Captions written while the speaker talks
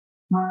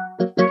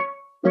Wakey,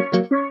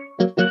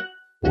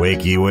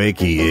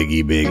 wakey,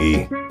 Iggy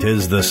Biggy.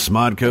 'Tis the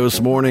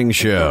SModCo Morning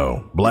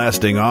Show,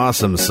 blasting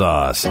awesome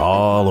sauce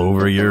all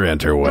over your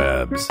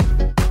interwebs.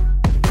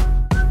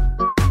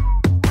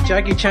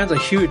 Jackie Chan's a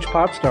huge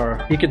pop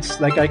star.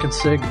 That guy can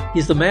sing.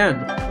 He's the man,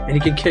 and he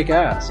can kick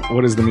ass.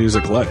 What is the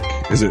music like?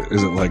 Is it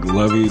like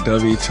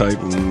lovey-dovey type?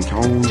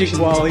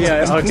 Well,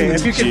 yeah, okay.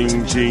 If you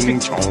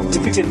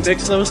can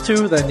mix those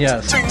two, then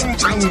yes.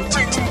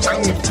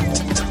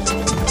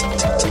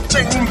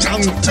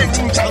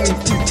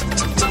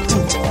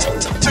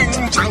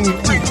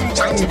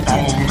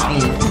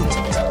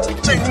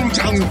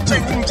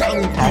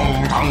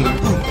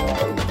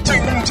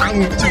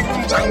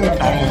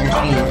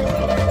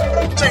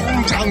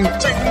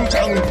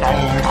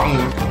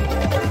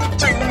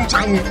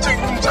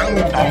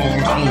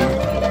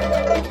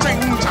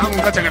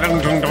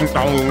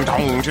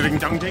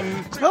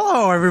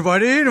 Hello,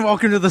 everybody, and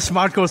welcome to the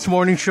SModCo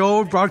Morning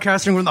Show,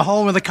 broadcasting from the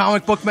home of the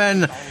comic book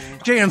men,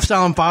 J.M.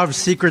 Stalin Bob's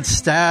Secret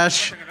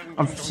Stash.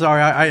 I'm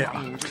sorry,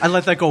 I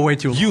let that go way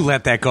too long. You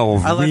let that go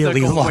a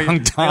really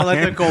long time. I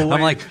let that go way.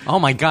 I'm like, oh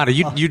my god, are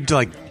you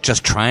like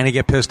just trying to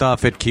get pissed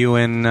off at Q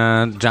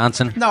and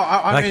Johnson? No,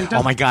 I mean,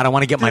 oh my god, I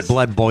want to get my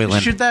blood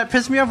boiling. Should that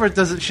piss me off, or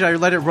should I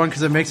let it run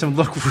because it makes them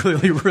look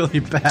really, really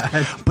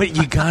bad? But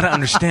you gotta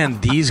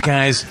understand, these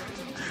guys,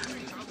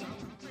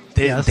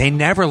 they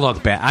never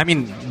look bad. I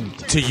mean,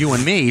 to you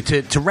and me,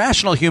 to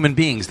rational human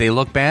beings, they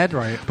look bad.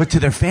 Right. But to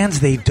their fans,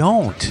 they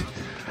don't.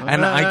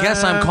 And I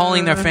guess I'm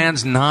calling their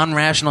fans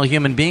non-rational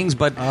human beings,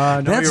 but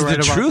that's the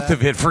truth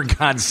of it, for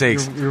God's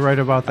sakes. You're right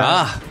about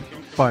that.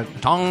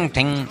 But tong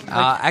ting.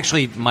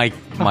 Actually, my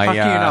how can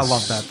you not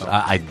love that,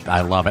 though?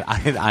 I love it.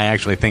 I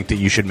actually think that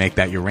you should make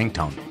that your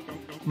ringtone.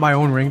 My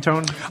own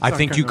ringtone? I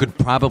think you could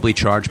probably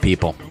charge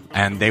people,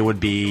 and they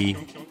would be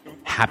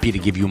happy to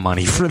give you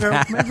money for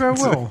that. Maybe I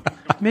will.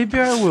 Maybe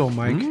I will,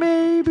 Mike.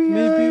 Maybe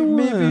I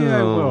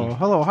will.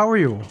 Hello, how are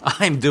you?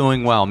 I'm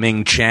doing well,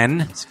 Ming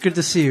Chen. It's good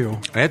to see you.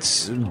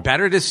 It's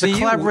better to see you. The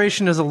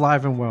collaboration is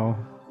alive and well.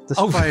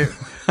 Despite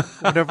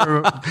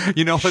whatever.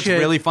 You know what's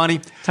really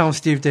funny? Tell him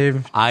Steve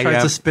Dave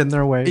tries to spin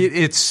their way.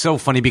 It's so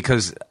funny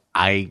because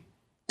I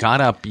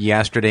got up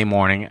yesterday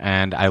morning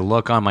and I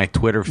look on my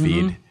Twitter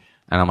feed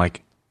and I'm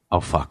like, oh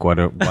fuck,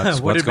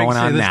 what's going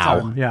on now?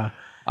 Time? Yeah.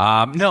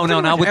 No.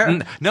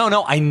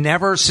 I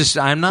never.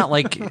 I'm not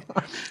like.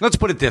 Let's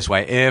put it this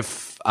way: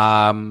 if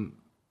a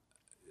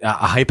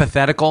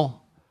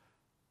hypothetical,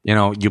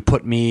 you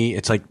put me.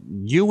 It's like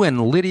you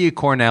and Lydia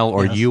Cornell,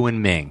 or you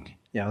and Ming.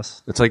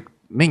 Yes. It's like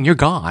Ming, you're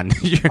gone.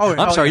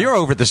 I'm sorry, you're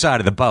over the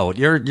side of the boat.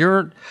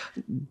 You're.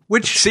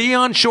 See you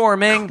on shore,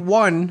 Ming.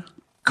 One.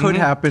 Could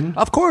happen.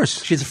 Of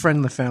course. She's a friend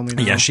of the family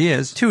now. Yes, she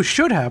is. Two,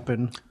 should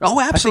happen.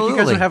 Oh, absolutely. I think you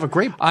guys would have a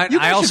great... You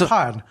guys should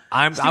pod.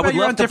 I would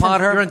love to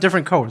pod her. You're on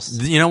different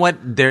coasts. You know what?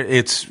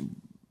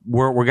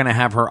 We're going to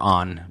have her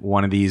on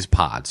one of these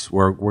pods.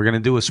 We're going to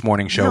do a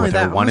morning show with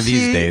her one of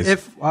these days.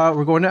 If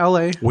we're going to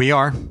L.A. We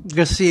are. We're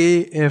going to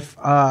see if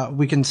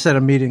we can set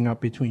a meeting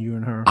up between you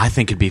and her. I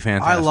think it'd be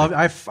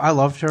fantastic. I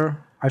loved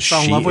her. I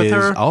fell in love with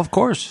her. Oh, of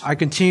course. I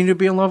continue to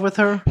be in love with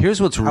her.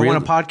 Here's what's real. I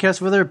want to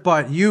podcast with her,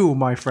 but you,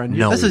 my friend,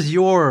 this is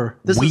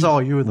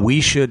all you. Though.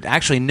 We should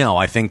actually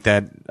I think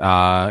that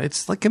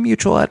it's like a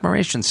mutual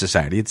admiration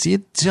society. You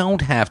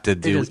don't have to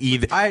do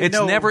either. It's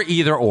never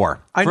either or.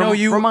 I know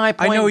you. From my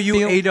point I know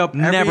you ate up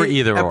never every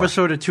either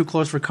episode of Too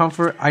Close for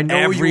Comfort. I know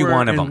every you were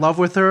one of in them. love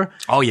with her.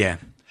 Oh yeah.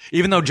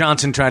 Even though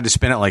Johnson tried to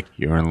spin it like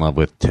you were in love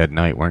with Ted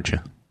Knight, weren't you?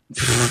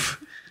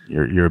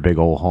 You're a big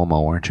old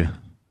homo, weren't you?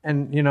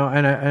 And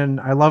and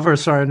I love her,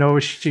 so I know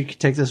she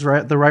could take this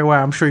the right way.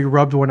 I'm sure you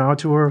rubbed one out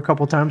to her a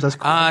couple times. That's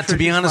cool. To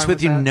be honest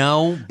with you,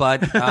 no. But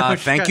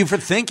thank you for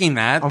thinking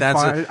that.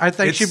 I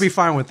think she'd be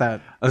fine with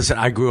that. Listen,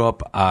 I grew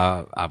up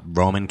a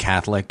Roman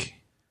Catholic.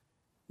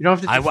 You don't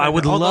have to. I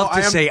would love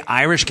to say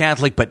Irish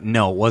Catholic, but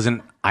no, it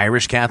wasn't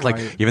Irish Catholic.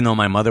 Right. Even though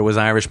my mother was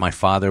Irish, my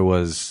father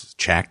was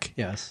Czech.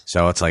 Yes.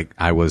 So it's like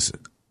I was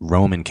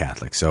Roman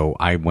Catholic. So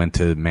I went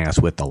to mass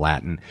with the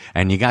Latin,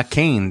 and you got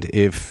caned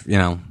if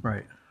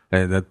Right.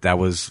 That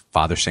was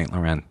Father Saint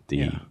Laurent,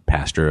 the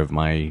pastor of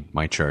my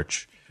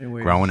church.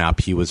 Anyways. Growing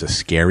up, he was a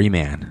scary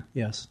man.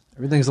 Yes,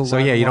 everything's a so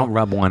yeah. You don't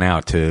rub one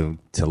out to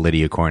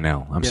Lydia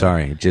Cornell. I'm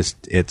sorry,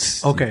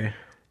 it's okay.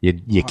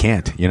 You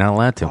can't. You're not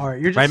allowed to. All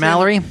right, right,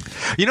 Mallory?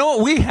 You know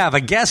what? We have a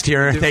guest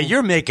here that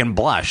you're making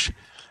blush.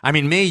 I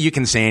mean, me, you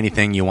can say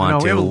anything you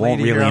want to. It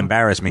won't really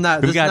embarrass me.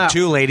 We've got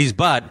two ladies,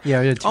 but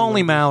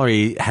only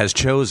Mallory has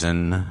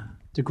chosen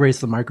to grace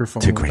the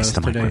microphone.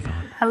 Today.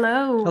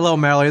 Hello,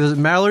 Mallory. This is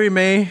Mallory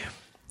May,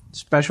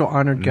 special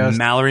honored guest.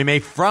 Mallory May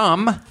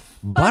from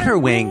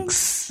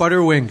Butterwinks.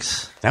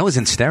 Butterwinks. That was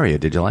in stereo.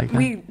 Did you like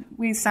that?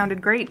 We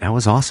sounded great. That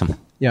was awesome.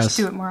 Yes. Just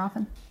do it more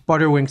often.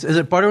 Butterwinks. Is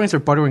it Butterwinks or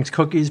Butterwinks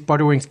Cookies?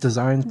 Butterwinks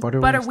Designs?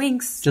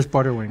 Butterwinks. Just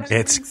Butterwinks.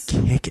 It's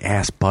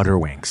Kick-Ass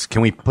Butterwinks.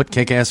 Can we put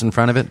Kick-Ass in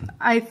front of it?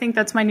 I think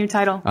that's my new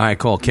title. All right,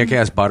 cool.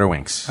 Kick-Ass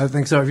Butterwinks. I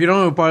think so. If you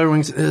don't know what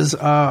Butterwinks is,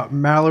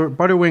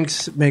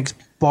 Butterwinks makes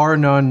bar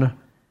none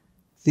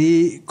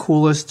the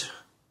coolest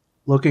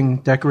looking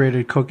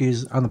decorated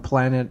cookies on the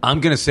planet. I'm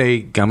going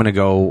to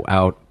go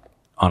out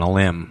on a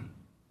limb.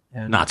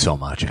 Not so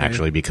much,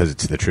 actually, because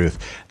it's the truth.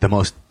 The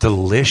most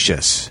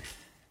delicious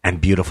and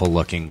beautiful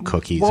looking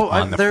cookies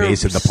on the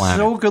face of the planet.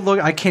 So good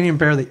looking. I can't even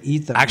barely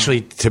eat them.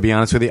 Actually, to be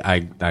honest with you,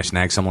 I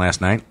snagged some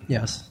last night.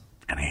 Yes.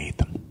 And I ate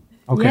them.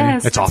 Okay.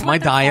 Yes, it's off my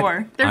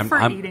diet. They're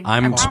for eating.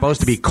 I'm supposed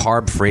to be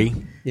carb free.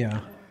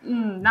 Yeah.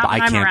 Not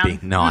I can't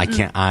around. be. No, I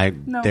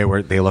can't. No.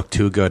 They look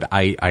too good.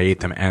 I ate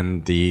them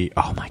and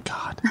oh my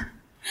God.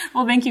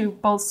 Well, thank you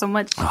both so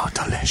much. Oh,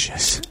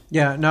 delicious.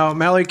 Yeah, no,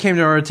 Mallory came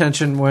to our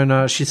attention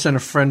when she sent a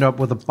friend up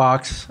with a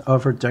box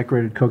of her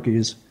decorated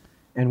cookies.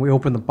 And we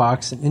opened the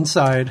box, and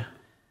inside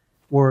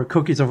were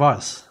cookies of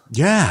us.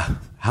 Yeah.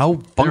 How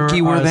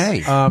funky were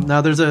they?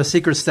 Now, there's a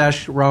Secret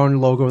Stash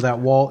round logo that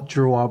Walt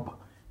drew up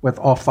with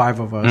all 5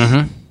 of us.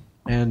 Mm-hmm.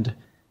 And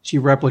she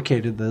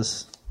replicated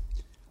this.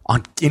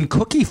 In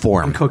cookie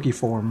form. In cookie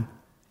form.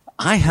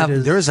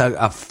 There's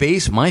a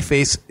face. My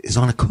face is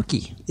on a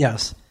cookie.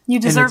 Yes. You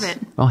deserve it.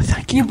 Oh,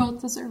 thank you. You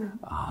both deserve it.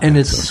 Oh, and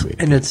it's so sweet.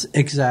 And it's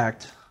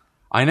exact.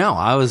 I know.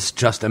 I was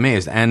just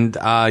amazed. And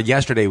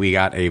yesterday we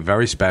got a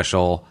very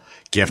special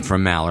gift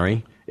from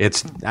Mallory.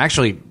 It's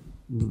actually,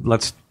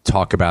 let's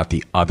talk about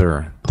the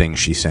other thing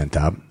she sent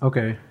up.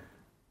 Okay.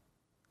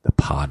 The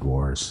Pod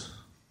Wars.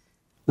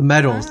 The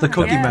medals, the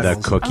cookie medals.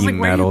 The cookie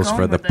medals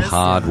for the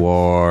Pod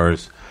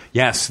Wars.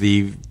 Yes,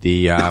 the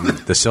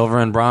silver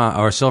and bronze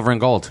or silver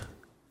and gold.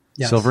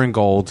 Yes. Silver and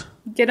gold.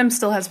 Gidim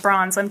still has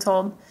bronze, I'm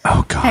told.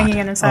 Oh God. Hanging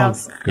in his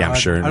house. Yeah, I'm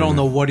sure. I don't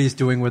know what he's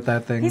doing with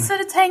that thing. He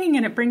said it's hanging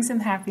and it brings him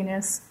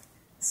happiness.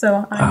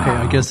 So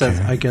I guess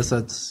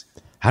that's.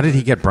 How did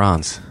he get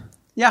bronze?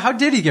 Yeah, how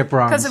did he get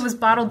bronze? Because it was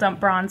bottle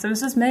dump bronze. It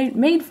was just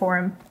made for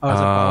him. Oh, it was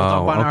a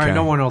bottle dump. Okay. All right,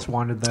 no one else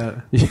wanted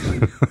that.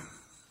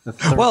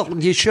 Well,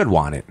 you should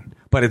want it,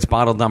 but it's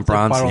bottle dump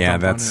bronze.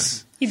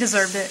 That's. He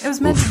deserved it. It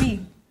was meant to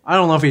be. I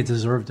don't know if he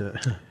deserved it.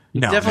 He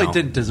definitely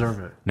didn't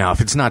deserve it. No,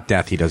 if it's not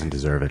death, he doesn't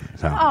deserve it.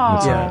 So,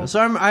 yeah. So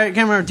I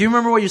can't remember. Do you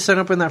remember what you sent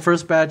up in that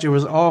first batch? It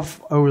was all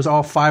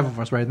 5 of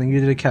us, right? I think you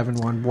did a Kevin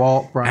one,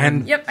 Walt,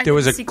 Brian. And I did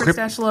was a Secret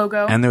Stash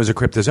logo. And there was a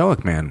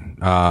Cryptozoic Man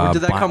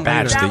did that come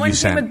batch that that one you came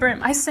sent. with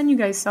Brim. I send you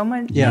guys so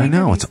much. Yeah, I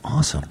know. It's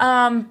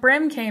awesome.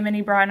 Brim came and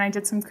he brought, and I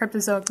did some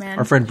Cryptozoic Man.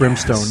 Our friend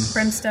Brimstone. Yes.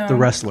 Brimstone. The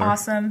wrestler.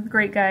 Awesome.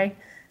 Great guy.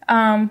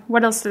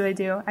 What else did I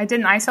do? I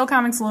did an ISO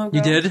Comics logo.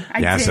 You did?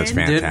 I did. That's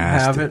fantastic. Didn't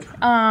have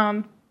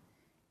it.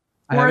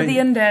 War of the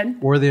Undead.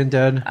 War of the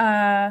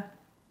Undead.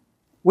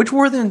 Which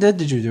War of the Undead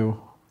did you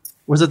do?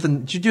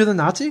 Did you do the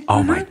Nazi?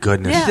 Oh my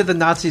goodness! You did the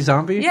Nazi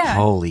zombie? Yeah.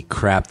 Holy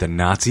crap! The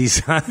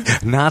Nazis,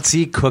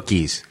 Nazi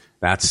cookies.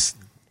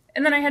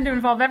 And then I had to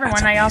involve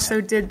everyone. I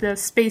also did the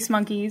Space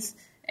Monkeys.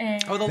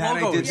 And the logo.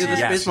 I did, the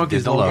Space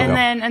Monkeys logo.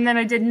 And then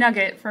I did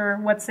Nugget for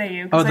What Say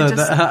You? Because I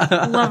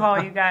just love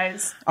all you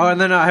guys. Oh, and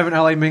then I have an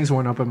LA Mings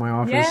one up in my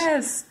office.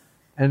 Yes.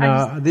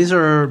 And these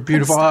are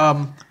beautiful.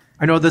 I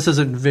know this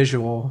isn't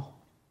visual.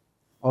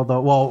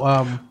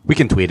 Although, we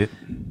can tweet it.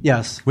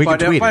 Yes. We can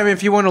tweet it. I mean,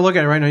 if you want to look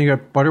at it right now, you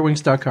got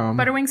butterwinks.com.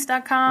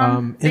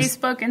 Butterwinks.com,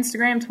 Facebook,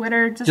 Instagram,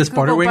 Twitter. Just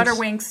Google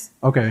Butterwinks.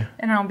 Okay.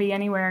 And I'll be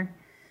anywhere.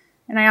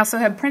 And I also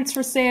have prints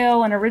for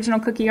sale and original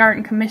cookie art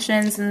and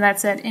commissions, and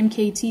that's at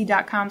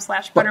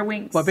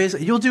mkt.com/butterwinks. But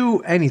basically, you'll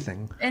do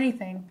anything.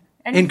 Anything.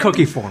 In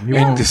cookie form. You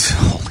won't.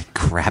 Holy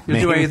crap, man.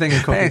 You'll do anything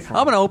in cookie form.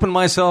 I'm going to open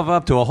myself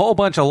up to a whole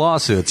bunch of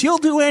lawsuits. You'll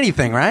do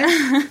anything, right?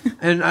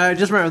 And I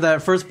just remember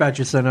that first batch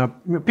you sent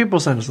up. People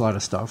send us a lot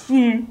of stuff.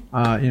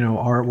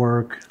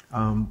 Artwork,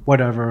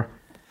 whatever.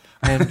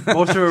 And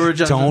most of it were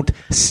just... Don't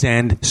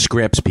send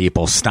scripts,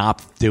 people.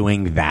 Stop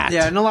doing that.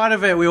 Yeah, and a lot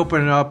of it, we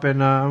open it up,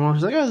 and I'm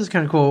always like, oh, this is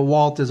kind of cool.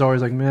 Walt is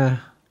always like, meh.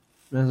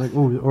 And I was like,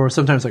 ooh, or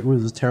sometimes like, ooh,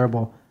 this is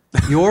terrible.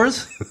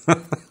 Yours?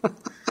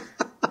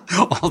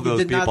 All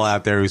those people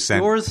out there who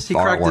sent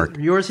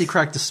artwork. Yours, he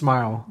cracked a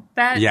smile.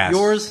 Yes.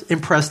 Yours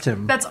impressed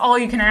him. That's all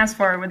you can ask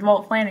for with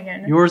Walt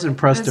Flanagan. Yours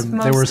impressed him.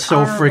 They were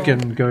so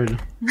freaking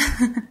good.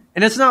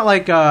 And it's not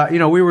like,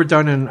 we were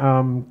done in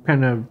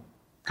kind of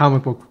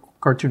comic book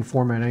cartoon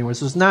format anyway,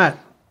 so it's not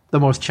the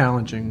most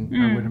challenging,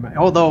 I would imagine.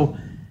 Although,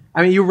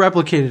 I mean, you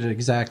replicated it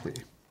exactly.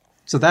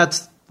 So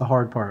that's the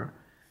hard part.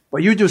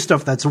 But you do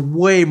stuff that's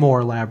way more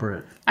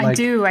elaborate. I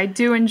do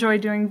enjoy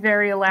doing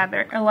very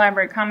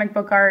elaborate comic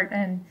book art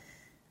and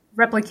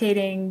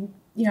replicating,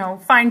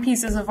 fine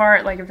pieces of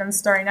art. Like I've done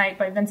Starry Night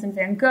by Vincent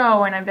van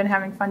Gogh, and I've been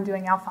having fun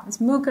doing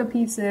Alphonse Mucha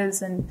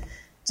pieces, and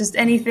just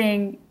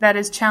anything that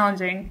is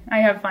challenging, I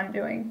have fun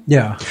doing.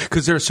 Yeah.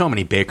 Because there are so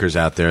many bakers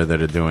out there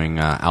that are doing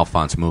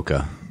Alphonse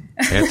Mucha.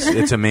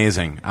 It's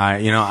amazing. I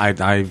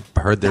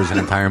heard there's an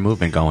entire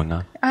movement going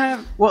on.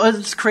 Well,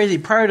 it's crazy.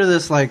 Prior to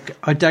this, like,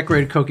 a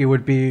decorated cookie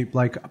would be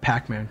like a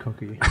Pac-Man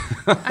cookie.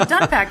 I've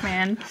done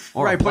Pac-Man.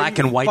 Or a black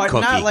and white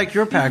cookie. Not like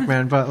your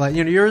Pac-Man, but like,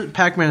 your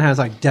Pac-Man has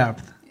like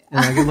depth.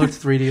 And like it looks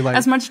 3D. Like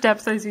as much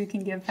depth as you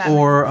can give Pac-Man.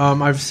 Or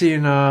I've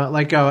seen,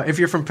 if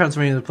you're from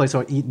Pennsylvania, the place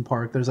called Eaton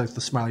Park, there's like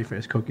the smiley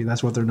face cookie.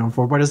 That's what they're known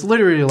for. But it's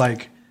literally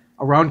like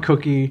a round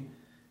cookie,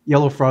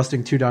 yellow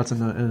frosting, 2 dots,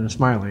 and a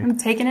smiley. I'm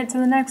taking it to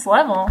the next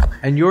level.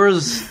 And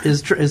yours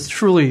is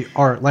truly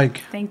art.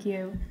 Like, thank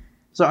you.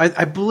 So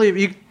I believe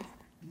you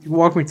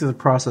walk me through the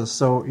process.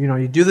 So,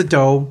 you do the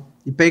dough,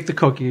 you bake the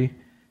cookie,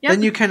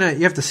 then you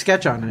have to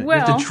sketch on it. Well,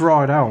 you have to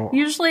draw it out.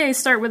 Usually I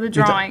start with a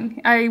drawing.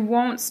 I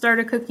won't start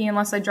a cookie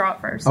unless I draw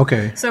it first.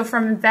 Okay. So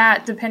from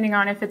that, depending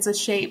on if it's a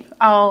shape,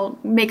 I'll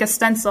make a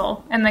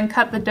stencil and then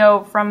cut the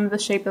dough from the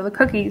shape of the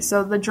cookie.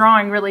 So the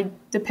drawing really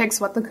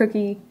depicts what the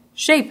cookie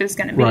shape is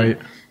going to be.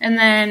 Right. And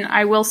then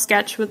I will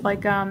sketch with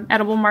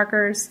edible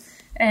markers.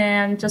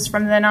 And just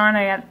from then on,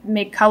 I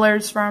make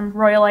colors from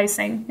royal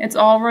icing. It's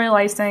all royal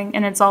icing,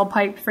 and it's all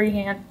piped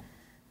freehand.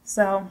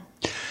 So...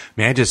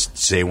 May I just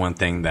say one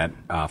thing that,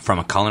 from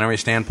a culinary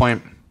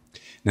standpoint,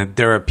 that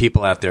there are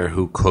people out there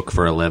who cook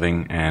for a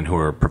living and who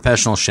are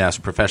professional chefs,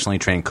 professionally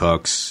trained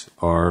cooks,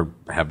 or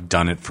have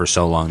done it for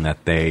so long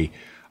that they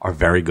are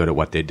very good at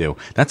what they do.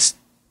 That's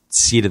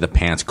seat of the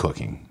pants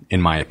cooking,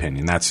 in my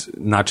opinion. That's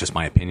not just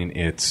my opinion.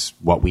 It's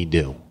what we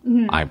do.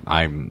 Mm-hmm.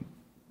 I'm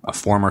a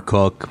former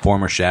cook,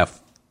 former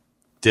chef,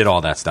 did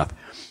all that stuff.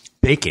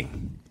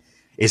 Baking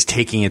is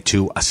taking it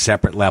to a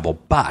separate level,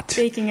 but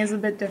baking is a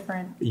bit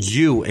different.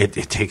 It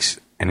takes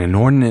an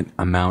inordinate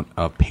amount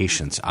of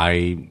patience.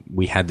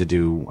 We had to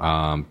do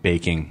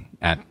baking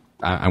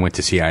I went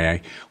to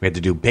CIA. We had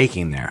to do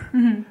baking there,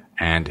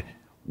 and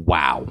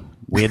wow,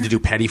 we had to do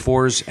petit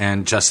fours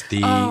and just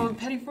the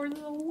petit fours are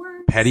the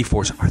worst. Petit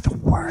fours are the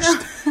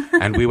worst,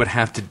 and we would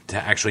have to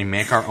actually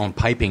make our own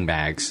piping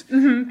bags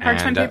and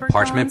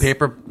parchment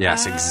paper.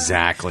 Yes,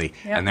 exactly.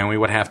 Yep. And then we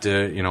would have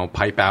to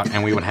pipe out,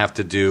 and we would have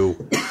to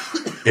do.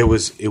 It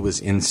was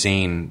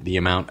insane the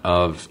amount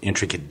of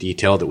intricate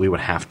detail that we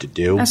would have to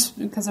do. That's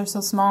because they're so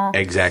small.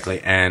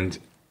 Exactly, and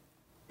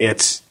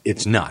it's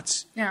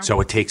nuts. Yeah. So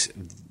it takes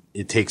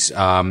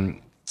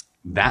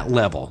that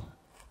level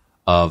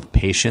of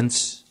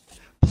patience,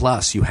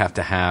 plus you have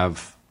to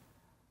have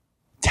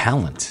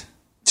talent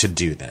to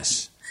do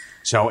this.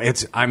 So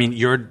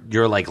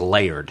you're like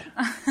layered.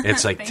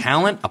 It's like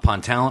talent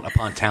upon talent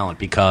upon talent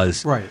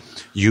because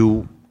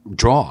you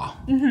draw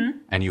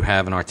and you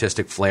have an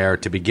artistic flair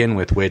to begin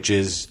with, which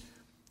is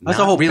that's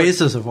the whole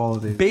basis of all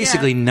of these.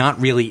 Basically,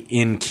 not really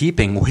in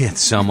keeping with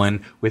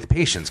someone with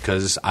patience,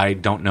 because I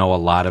don't know a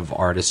lot of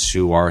artists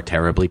who are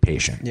terribly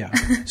patient. Yeah.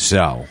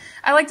 So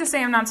I like to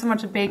say I'm not so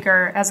much a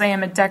baker as I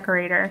am a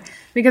decorator,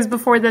 because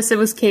before this it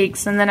was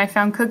cakes, and then I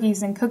found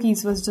cookies, and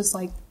cookies was just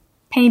like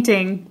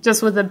painting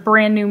just with a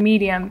brand new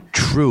medium.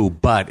 True,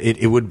 but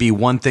it would be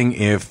one thing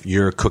if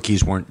your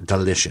cookies weren't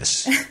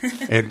delicious.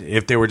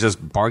 If they were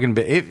just bargain.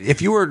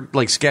 If you were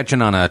like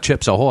sketching on a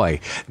Chips Ahoy,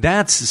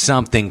 that's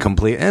something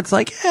complete. It's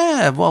like,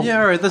 right,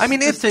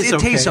 it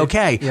tastes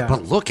okay, yeah.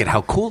 But look at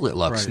how cool it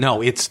looks. Right.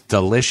 No, it's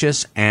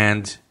delicious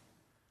and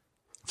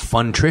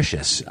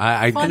funtricious.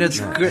 And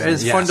it's good.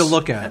 It's fun to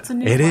look at.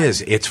 It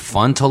is. It's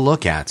fun to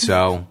look at.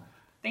 So.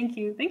 Thank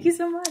you. Thank you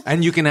so much.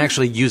 And you can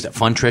actually use it.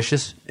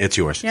 Funtricious, it's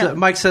yours. Yeah. So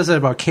Mike says that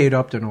about Kate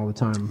Upton all the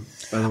time,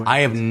 by the way. I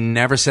have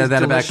never said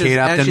that about Kate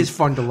Upton. And she's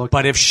fun to look at.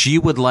 But if she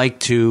would like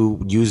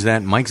to use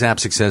that, Mike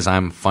Zapsik says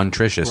I'm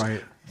funtricious.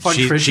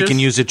 Right. She can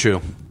use it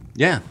too.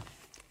 Yeah.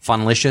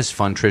 Funlicious,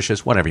 funtricious,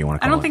 whatever you want to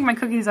call it. I don't think my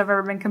cookies have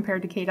ever been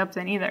compared to Kate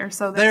Upton either.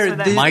 So these are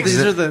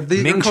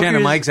the Ming Chen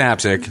and Mike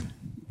Zapsik.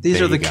 These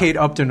are the Kate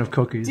Upton of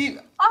cookies.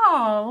 Thanks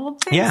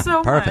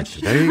so perfect.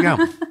 much. There you go.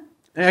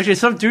 Actually,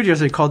 some dude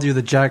yesterday called you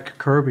the Jack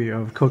Kirby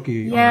of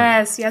cookie.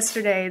 Yes,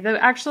 yesterday.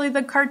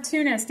 The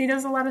cartoonist. He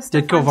does a lot of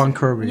stuff. Ditko Von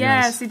Kirby.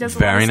 Yes, he does a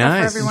Very lot of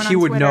nice. stuff for everyone He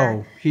on would Twitter.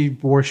 know. He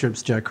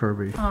worships Jack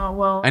Kirby. Oh,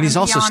 well. And he's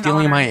also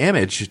stealing my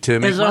image to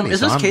make money.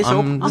 Is this case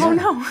open? Oh,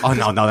 no. Oh,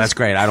 no, that's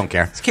great. I don't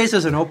care. This case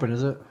isn't open,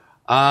 is it?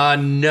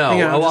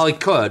 No. Well, he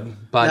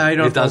could, but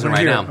it doesn't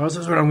right now. This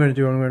is what I'm going to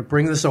do. I'm going to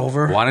bring this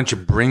over. Why don't you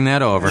bring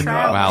that over?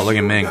 Wow, look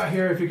at Ming.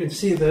 Here, if you can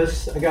see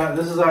this, this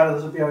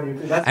will be on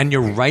you. And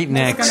you're right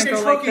next.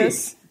 Go like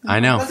this. I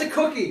know. That's a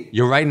cookie.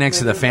 You're right next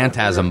to the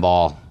Phantasm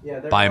Ball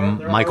by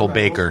Michael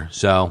Baker.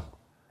 So,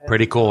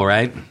 pretty cool,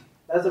 right?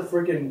 That's a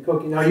freaking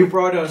cookie. Now you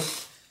brought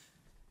us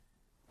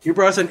an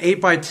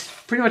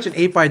pretty much an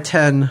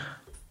 8x10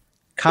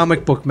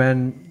 comic book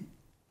man.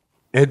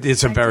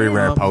 It's a very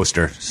rare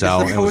poster.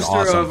 So it's the poster it was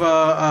awesome.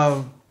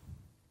 of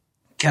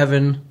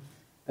Kevin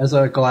as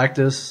a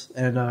Galactus,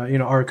 and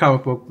our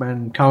comic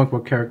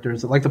book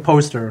characters, like the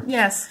poster.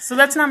 Yes, so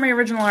that's not my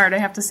original art. I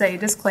have to say,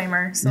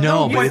 disclaimer. So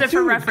no, use but it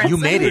for reference. You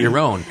made it your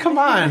own. Come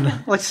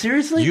on, like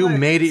seriously, you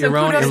made it your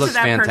own. It looks to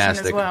that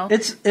fantastic. As well.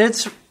 It's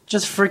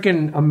just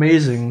freaking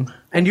amazing.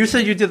 And you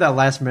said you did that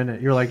last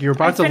minute. You're like, you're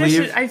about to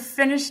leave. I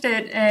finished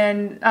it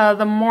in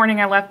the morning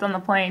I left on the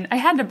plane. I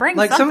had to bring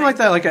something like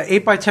that, like an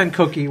 8x10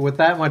 cookie with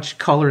that much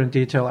color and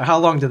detail. How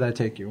long did that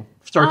take you,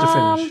 start to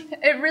finish?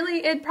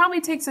 It probably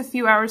takes a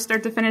few hours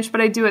start to finish,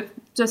 but I do it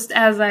just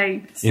as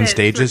I sit. In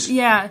stages?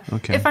 Yeah.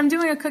 Okay. If I'm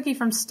doing a cookie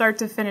from start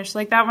to finish,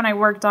 like that one I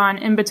worked on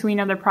in between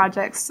other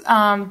projects,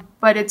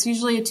 but it's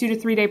usually a 2 to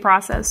 3 day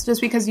process,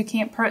 just because you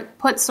can't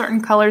put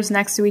certain colors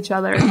next to each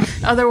other.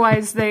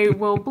 Otherwise, they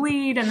will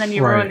bleed, and then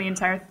you ruin the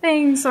entire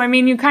thing. So, I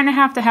mean, you kind of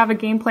have to have a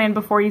game plan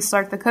before you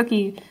start the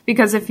cookie,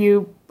 because if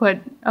you put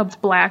a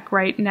black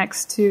right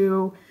next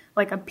to,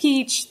 like, a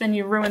peach, then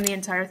you ruin the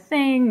entire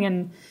thing,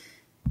 and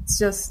It's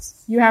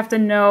just, you have to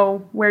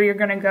know where you're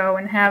going to go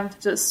and have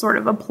just sort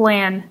of a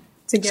plan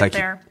to get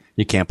there.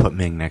 You can't put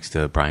Ming next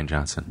to Brian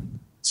Johnson.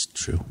 It's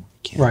true.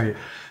 Right.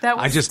 That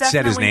was I just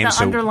said his name, the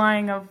so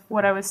underlying of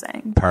what I was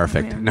saying.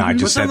 Perfect. No, I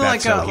just said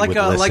that so he would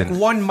listen.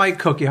 Like one Mike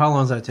cookie. How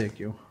long does that take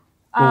you?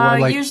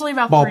 Usually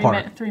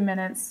about 3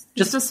 minutes.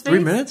 Just 3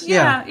 minutes?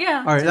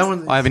 Yeah. All right, that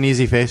one. I have an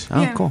easy face. Oh,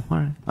 yeah. Cool.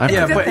 All right.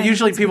 Yeah, but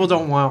usually people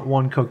don't want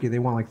one cookie; they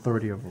want like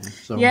 30 of them.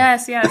 So.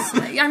 Yes.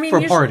 I mean, for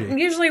a party.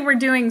 Usually we're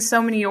doing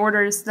so many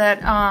orders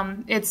that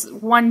it's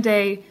one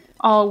day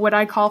all what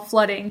I call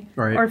flooding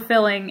or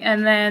filling,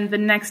 and then the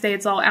next day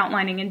it's all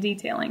outlining and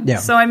detailing. Yeah.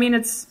 So I mean,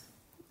 it's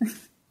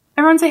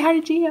everyone say hi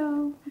to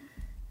Gio.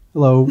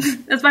 Hello.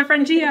 That's my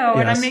friend Gio,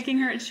 and I'm making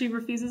her. She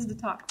refuses to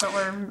talk, but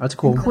that's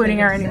cool. Including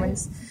her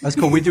anyways. That's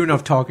cool. We do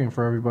enough talking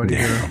for everybody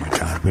here. Oh my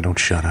god, we don't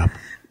shut up.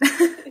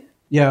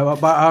 Yeah,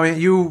 but I mean,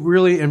 you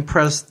really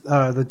impressed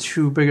the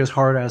two biggest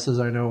hard asses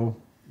I know.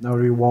 That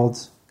would be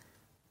Walt.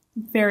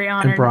 Very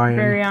honored. And Brian.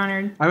 Very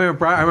honored. I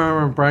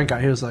remember when Brian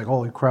got here, he was like,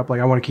 "Holy crap! Like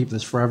I want to keep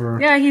this forever."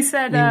 Yeah, he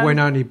said. And he went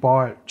out and he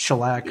bought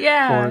shellac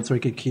for it so he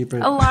could keep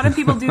it. A lot of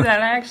people do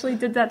that. I actually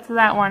did that to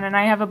that one, and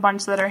I have a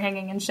bunch that are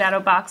hanging in shadow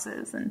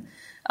boxes and.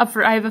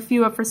 I have a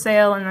few up for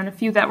sale, and then a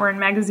few that were in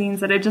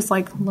magazines that I just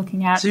like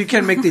looking at. So you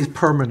can make these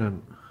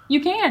permanent. You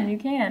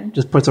can.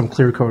 Just put some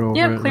clear coat over it.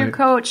 Yeah, clear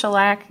coat,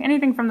 shellac,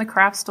 anything from the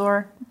craft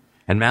store.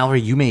 And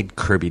Mallory, you made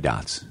Kirby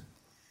dots.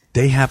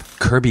 They have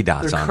Kirby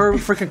dots on.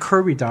 Freaking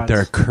Kirby dots. There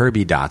are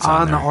Kirby dots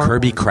on there.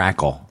 Kirby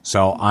Crackle.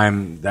 So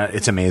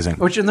it's amazing.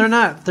 And they're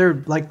not.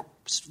 They're like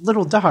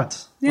little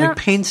dots, like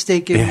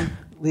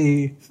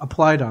painstakingly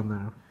applied on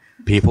there.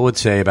 People would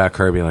say about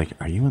Kirby, like,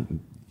 "Are you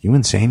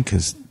insane?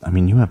 Because I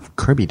mean, you have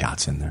Kirby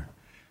dots in there."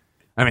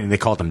 I mean, they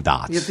call them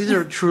dots. Yeah, these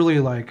are truly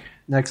like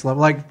next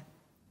level. Like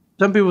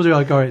some people do,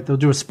 like, all right, they'll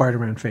do a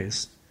Spider-Man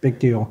face, big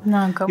deal.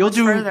 No, go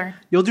further.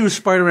 You'll do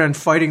Spider-Man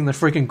fighting the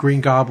freaking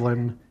Green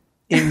Goblin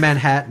in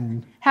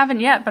Manhattan. Haven't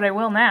yet, but I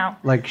will now.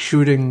 Like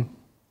shooting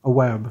a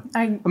web.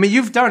 I mean,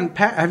 you've done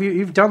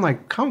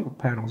like comic book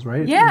panels,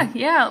 right?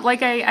 Yeah.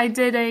 Like I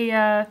did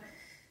a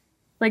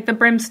like the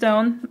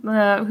Brimstone,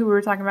 who we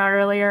were talking about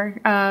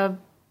earlier.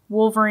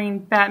 Wolverine,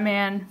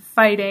 Batman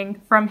fighting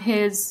from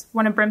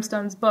one of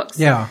Brimstone's books.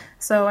 Yeah.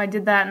 So I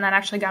did that, and that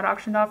actually got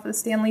auctioned off for the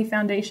Stan Lee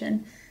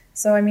Foundation.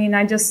 So I mean,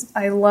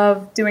 I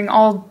love doing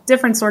all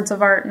different sorts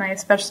of art, and I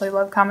especially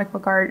love comic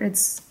book art.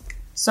 It's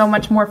so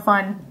much more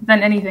fun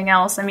than anything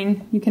else. I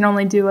mean, you can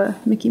only do a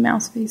Mickey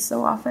Mouse face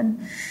so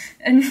often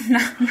and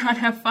not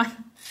have fun.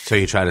 So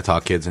you try to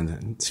talk kids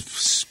into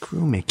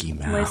screw Mickey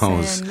Mouse.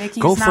 Listen,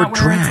 Mickey's go not for where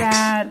Drax. it's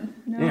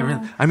at. No. Yeah,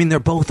 really. I mean, they're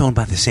both owned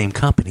by the same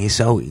company,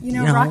 so you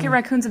know. Rocket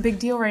Raccoon's a big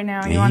deal right now.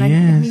 I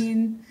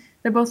mean,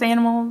 they're both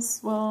animals.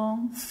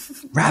 Well,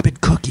 rabbit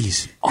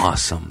cookies,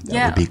 awesome.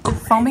 That would be great.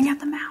 Foaming at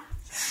the mouth.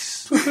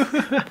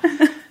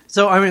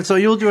 So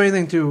you'll do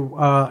anything to,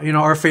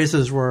 our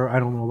faces were, I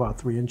don't know, about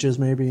 3 inches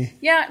maybe.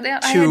 Yeah,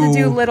 I had to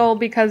do little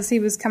because he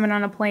was coming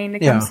on a plane to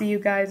come see you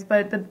guys.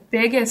 But the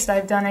biggest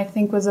I've done, I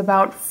think, was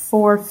about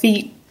 4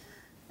 feet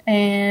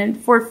and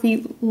 4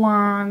 feet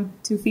long,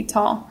 2 feet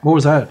tall. What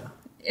was that?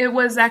 It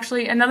was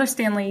actually another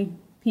Stan Lee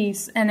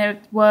piece, and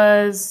it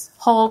was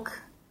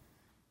Hulk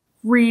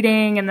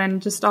reading, and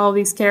then just all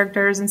these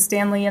characters, and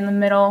Stan Lee in the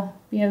middle,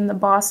 being the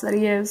boss that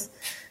he is.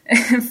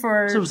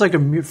 So it was like a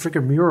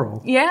freaking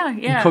mural. Yeah.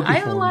 I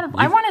have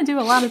I want to do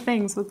a lot of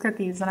things with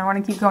cookies, and I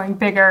want to keep going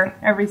bigger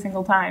every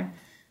single time.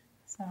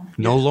 So.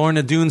 No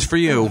Lorna Doones for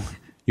you.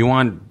 You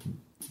want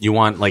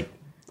like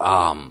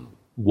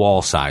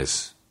wall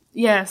size.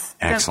 Yes.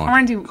 Excellent. I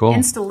want to do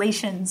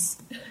installations.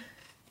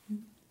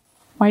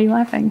 Why are you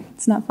laughing?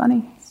 It's not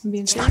funny. I'm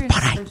being serious. Not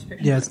funny.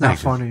 Yeah, it's not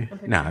funny.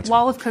 No, it's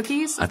wall of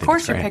cookies? Of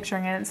course you're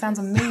picturing it. It sounds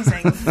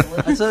amazing.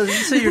 So you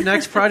say your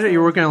next project,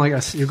 you're working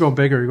on you're going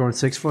bigger. You're going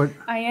 6 foot.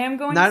 I am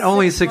going. Not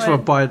only 6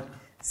 foot, but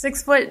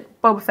 6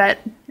 foot Boba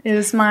Fett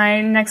is my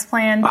next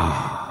plan.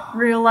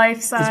 Real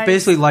life size. It's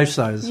basically life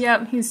size.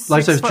 Yep, he's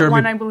life 6 size. foot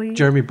 1, I believe.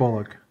 Jeremy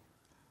Bullock.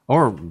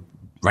 Or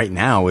right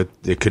now,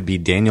 it could be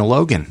Daniel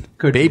Logan.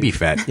 Baby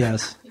Fett.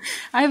 Yes.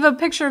 I have a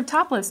picture of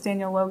topless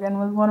Daniel Logan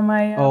with one of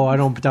my. I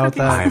don't doubt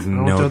that. I have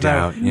no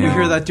doubt. You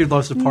hear that dude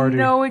loves to party.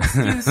 No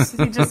excuse.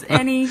 He just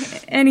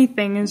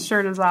anything. His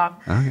shirt is off.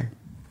 Okay.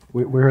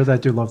 We heard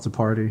that dude loves to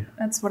party.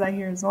 That's what I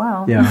hear as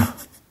well. Yeah.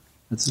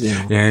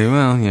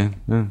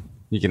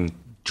 You can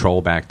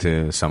troll back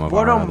to some of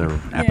our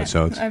other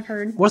episodes. I've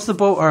heard. What's the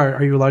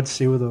Are you allowed to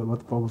see what the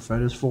Boba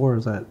Fett is for? Or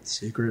is that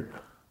secret?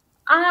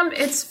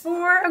 It's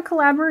for a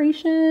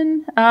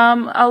collaboration.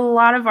 A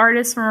lot of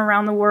artists from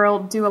around the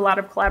world do a lot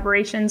of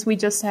collaborations. We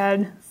just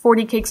had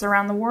 40 Cakes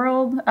Around the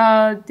World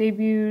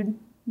debuted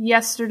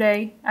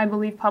yesterday, I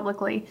believe,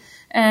 publicly.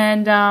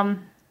 And I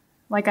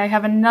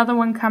have another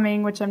one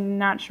coming, which I'm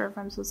not sure if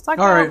I'm supposed to talk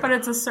about, but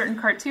it's a certain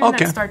cartoon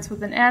that starts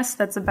with an S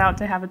that's about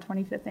to have a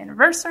 25th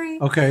anniversary.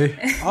 Okay.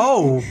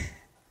 Oh,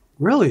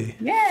 really?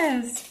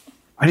 Yes.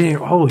 I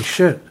didn't. Holy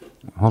shit.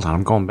 Hold on,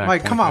 I'm going back.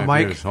 Mike, come on,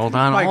 Mike. Years. Hold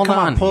on, Mike, hold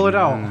on. Pull it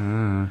out.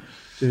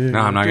 No,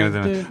 I'm not going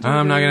to do it.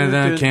 I'm not going to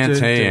do it. Can't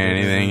say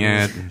anything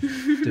yet.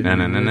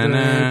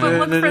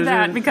 But look for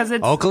that because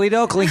it's Oakley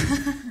dokley.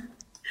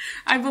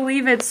 I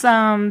believe it's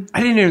I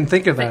didn't even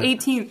think of the that.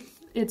 18th.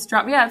 It's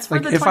dropped. Yeah, it's for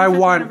Like, the if 25th I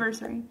want-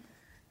 anniversary.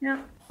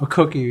 Yeah. A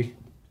cookie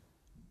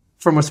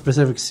from a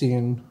specific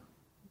scene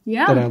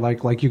Yeah. that I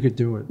like you could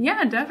do it.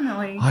 Yeah,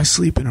 definitely. I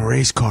sleep in a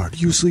race car. Do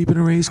you sleep in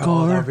a race Oh,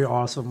 car? that'd be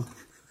awesome.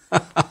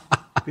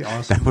 Be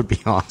awesome. That would be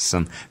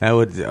awesome. That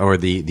would, or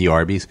the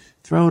Arby's.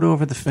 Throw it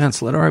over the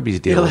fence. Let Arby's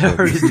deal Yeah, with let it.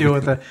 Arby's deal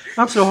with that.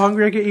 I'm so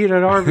hungry I could eat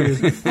at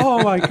Arby's.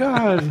 Oh my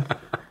god!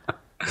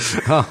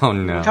 Oh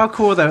no! How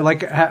cool that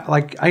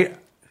I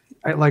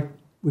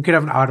we could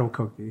have an auto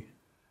cookie.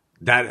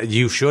 That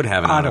you should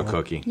have an auto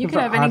cookie. You could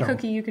have any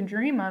cookie you could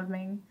dream of,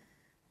 Ming.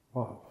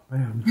 Oh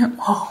man!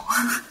 Whoa.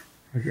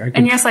 I could,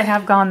 And yes, I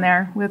have gone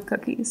there with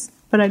cookies,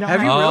 but I don't.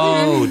 Have you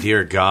Oh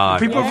dear God!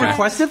 people have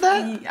requested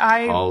that?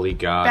 Holy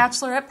God!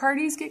 Bachelorette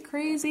parties get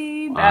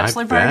crazy.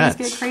 Bachelor parties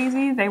get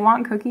crazy. They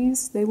want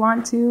cookies. They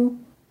want to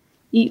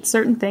eat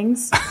certain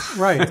things.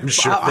 Right. I'm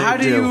sure how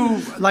they do do.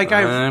 you like?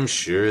 I'm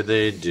sure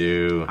they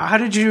do. How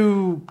did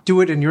you do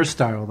it in your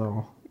style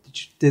though?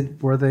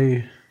 Were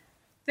they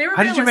They were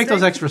How did you make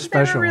those extra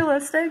special? They were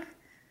realistic.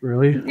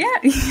 really? Yeah.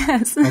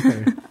 Yes.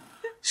 Okay.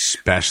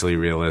 Especially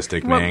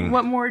realistic, Ming.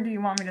 What more do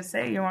you want me to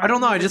say? You want I don't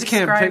know. me I to just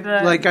can't describe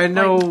pick. Like I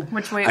know.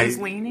 which way it was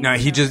leaning. No,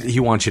 he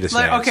wants you to say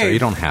Like, it, so okay. you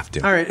don't have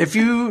to. All right. If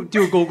you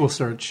do a Google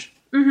search,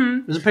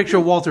 there's a picture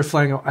of Walter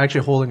Flang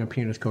actually holding a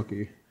penis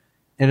cookie,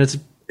 and it's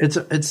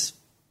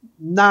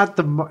not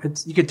the.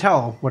 It's you can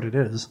tell what it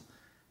is,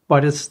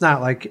 but it's not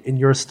like in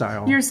your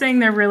style. You're saying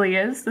there really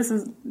is. This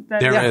is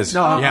that. There Yeah, is.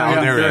 no, yeah,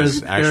 yeah, there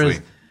is, actually.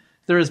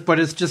 There is, but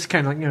it's just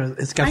kind of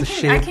it's got I the can,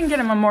 shape. I can get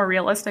him a more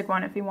realistic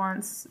one if he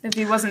wants. If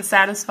he wasn't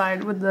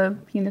satisfied with the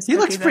penis. He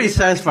looks pretty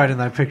satisfied in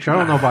that picture. I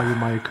don't know about you,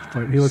 Mike,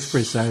 but he looks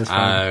pretty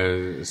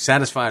satisfied.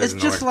 Satisfied It's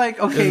is just the like,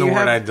 word. okay, Isn't the you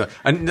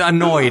word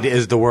annoyed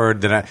is the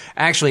word that I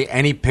actually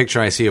any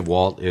picture I see of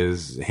Walt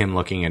is him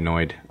looking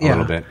annoyed a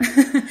little bit.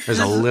 There's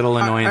a little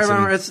annoyance. I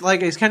remember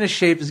it's kind of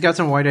shaped. It's got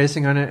some white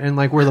icing on it, and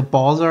like where the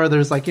balls are,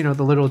 there's like the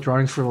little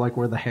drawings for like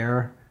where the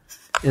hair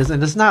is,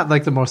 and it's not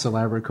like the most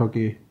elaborate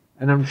cookie.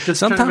 And I'm just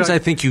Sometimes I I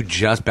think you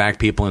just back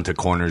people into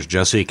corners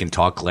just so you can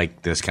talk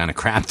like this kind of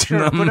crap to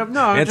them. but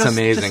no, it's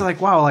amazing. Just like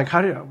wow, like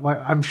how do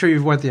I'm sure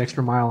you went the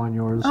extra mile on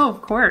yours. Oh,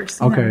 of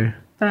course. Okay. Yeah.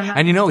 But I'm not-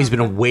 And he's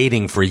been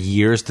waiting for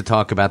years to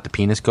talk about the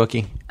penis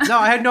cookie. No,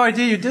 I had no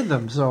idea you did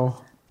them.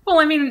 So Well,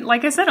 I mean,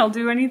 like I said, I'll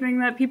do anything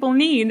that people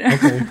need.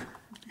 okay,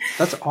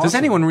 that's awesome. Does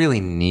anyone really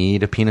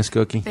need a penis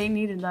cookie? They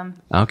needed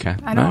them. Okay.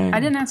 I don't. All right. I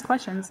didn't ask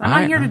questions. I'm All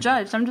not here right. to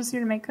judge. I'm just here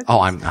to make cookies. Oh,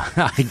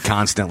 I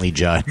constantly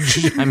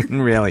judge. I mean,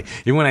 really.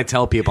 Even when I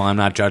tell people I'm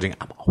not judging,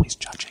 I'm always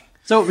judging.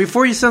 So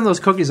before you send those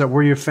cookies up,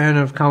 were you a fan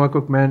of Comic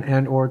Book Men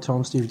and or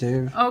Tom Steve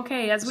Dave?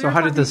 Okay. As we So were how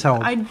did talking- this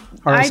help? I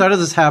So how did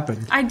this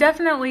happen? I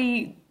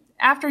definitely,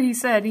 after he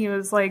said he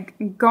was like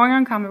going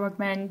on Comic Book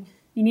Men,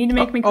 you need to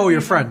make me. Oh, your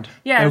cookies. friend.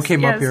 Yes, Who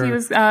came up yes. here. He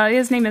was.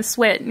 His name is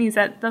Swit, and he's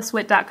at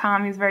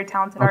theswit.com. He's a very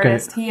talented Okay.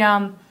 artist.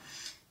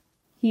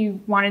 He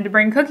wanted to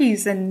bring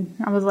cookies, and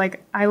I was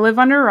like, I live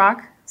under a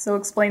rock, so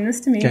explain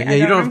this to me. Okay, I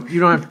yeah, you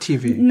don't have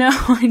TV. No,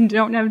 I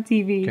don't have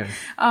TV. Okay.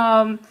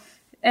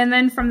 And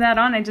then from that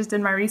on, I just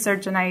did my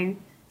research, and I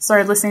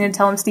started listening to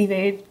Tell Him Steve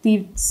Dave,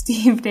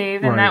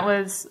 and Right. that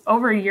was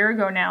over a year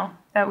ago now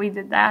that we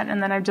did that.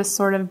 And then I've just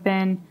sort of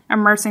been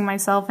immersing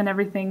myself in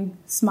everything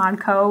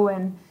SModCo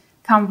and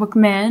Comic Book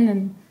Men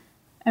and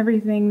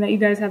everything that you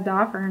guys have to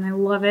offer, and I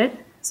love it.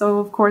 So,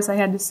 of course, I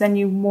had to send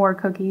you more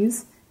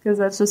cookies, because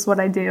that's just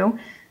what I do.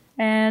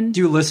 And Do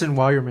you listen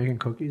while you're making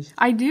cookies?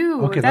 I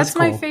do. Okay, that's that's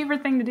my cool.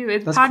 favorite thing to do.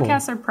 That's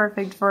Podcasts are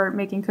perfect for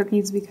making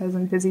cookies because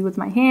I'm busy with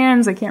my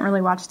hands. I can't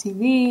really watch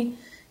TV.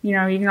 You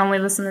know, you can only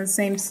listen to the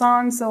same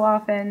song so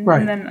often. Right.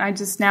 And then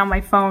now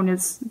my phone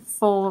is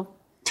full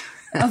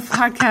of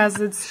podcasts.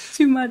 It's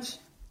too much.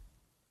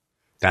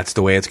 That's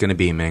the way it's going to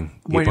be, Ming.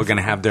 People Waiting are going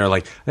to have their,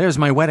 like, there's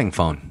my wedding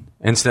phone.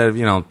 Instead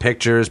of,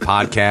 pictures,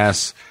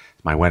 podcasts,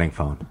 my wedding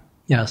phone.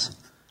 Yes.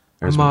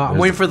 There's I'm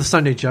waiting for the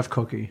Sunday Jeff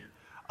cookie.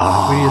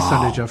 Oh. We need a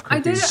Sunday Jeff cookie. I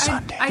did.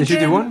 I Did you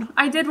do one?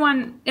 I did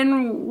one.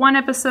 In one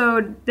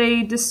episode,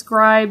 they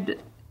described.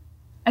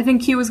 I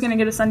think Q was going to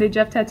get a Sunday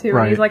Jeff tattoo. And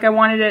Right. he's like, I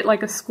wanted it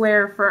like a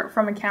square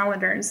from a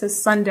calendar. And it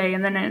says Sunday,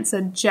 and then it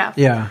said Jeff.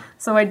 Yeah.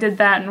 So I did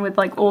that, and with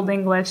like Old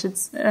English,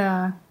 it's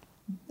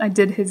I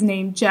did his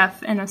name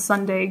Jeff in a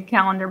Sunday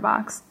calendar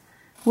box,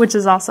 which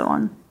is also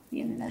on the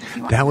internet. If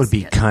you want That to would see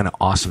be it. kind of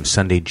awesome.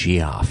 Sunday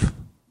Geoff.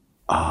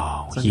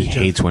 Oh, Sunday he Jeff.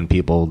 hates when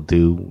people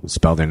do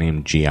spell their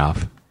name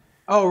Geoff.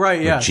 Oh,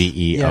 right, yeah.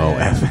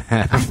 Geoff.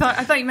 I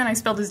thought you meant I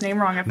spelled his name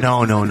wrong. At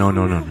No.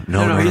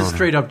 No, he's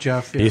straight up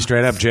Jeff. Yeah. He's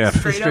straight up Jeff.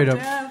 straight up.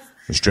 Jeff.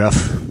 It's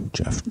Jeff.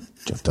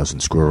 Jeff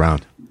doesn't screw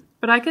around.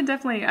 But I could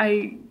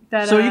definitely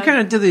So you kind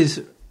of did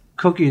these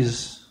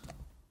cookies,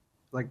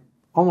 like,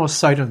 almost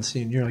sight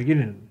unseen. You're like, you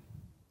didn't...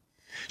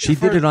 She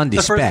did it on the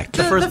spec.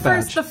 The first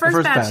batch. The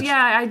first batch,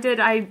 yeah, I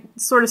did. I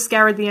sort of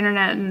scoured the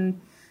internet,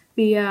 and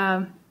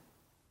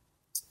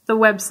the the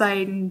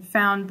website and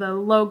found the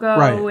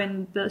logo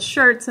and the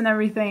shirts and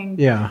everything.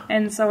 Yeah.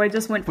 And so I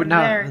just went from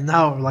there.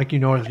 Now, like, you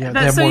know,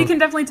 so you can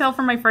definitely tell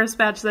from my first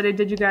batch that I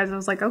did you guys. I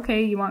was like,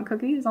 okay, you want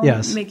cookies?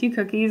 I'll make you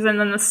cookies. And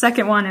then the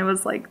second one, it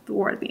was like the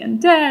War of the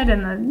Undead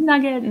and the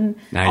Nugget and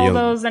all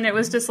those. And it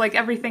was just like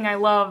everything I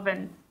love.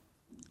 And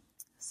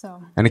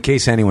so. And in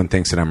case anyone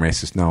thinks that I'm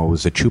racist, no, it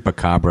was a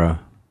Chupacabra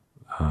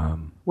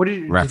what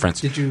did you,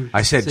 reference. Did you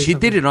I said she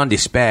did it on the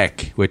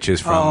spec, which is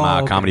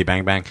from Comedy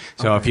Bang Bang.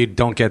 So if you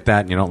don't get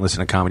that and you don't listen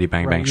to Comedy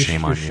Bang Bang,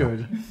 shame on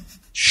you.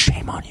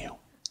 Shame on you.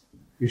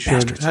 You should.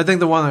 Bastards. I think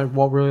the one I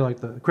really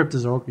liked, the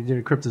Cryptozoic. You did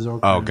a Cryptozoic.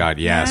 Oh, God,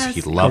 yes.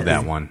 He loved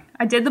that one.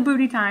 I did the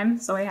Booty Time,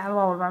 so I have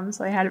all of them,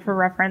 so I had it for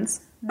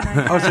reference.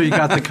 So you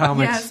got the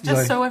comics. Yes,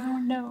 just so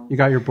everyone knows. You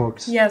got your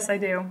books. Yes, I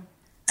do.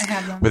 I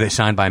have them. Were they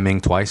signed by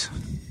Ming twice?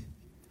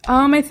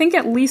 I think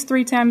at least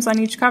 3 times on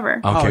each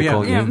cover. Okay,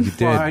 cool. Yeah, you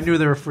did. Well, I knew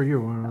they were for you.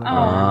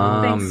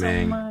 Thanks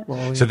so much.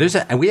 Well,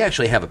 so and we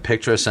actually have a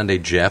picture of Sunday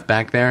Jeff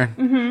back there.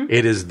 Mm-hmm.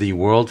 It is the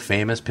world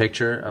famous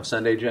picture of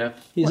Sunday Jeff.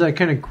 He's like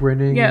kind of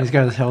grinning. Yeah. He's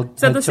got his head.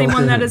 Is that the same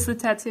one that is the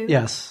tattoo?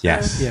 Yes.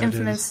 Yes.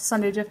 Infamous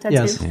Sunday Jeff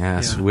tattoo.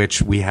 Yes.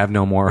 Which we have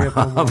no more of.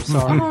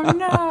 Oh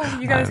no!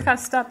 You guys got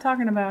to stop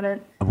talking about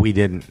it. We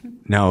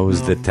didn't. No, it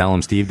was the Tell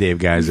 'em Steve Dave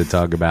guys that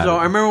talk about it. So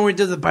I remember when we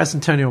did the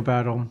bicentennial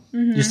battle.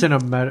 Mm-hmm. You sent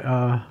up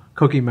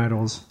cookie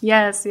medals.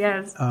 Yes.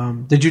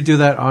 Did you do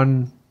that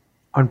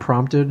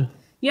unprompted?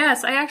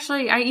 Yes, I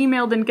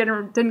emailed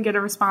and didn't get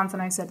a response,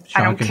 and I said,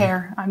 I don't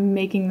care. I'm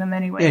making them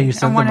anyway. Yeah, you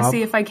sent them up. I want to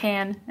see if I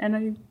can.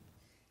 And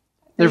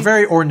they're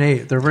very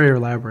ornate. They're very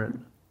elaborate.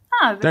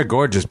 They're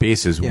gorgeous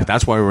pieces. Yeah.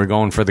 That's why we were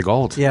going for the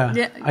gold. Yeah.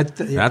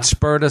 That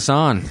spurred us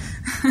on.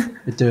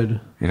 It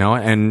did. You know,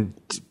 and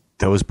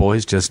those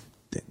boys just,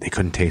 they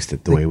couldn't taste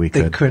it the way we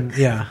could. They couldn't,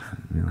 yeah.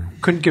 Really.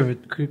 Couldn't give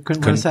it.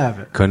 Couldn't let us have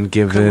it. Couldn't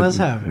let us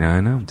have it. No,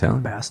 I know. I'm telling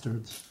you.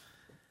 Bastards.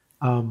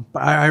 But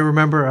I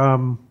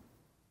remember,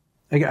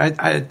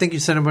 I think you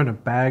sent him in a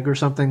bag or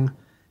something.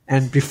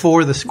 And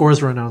before the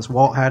scores were announced,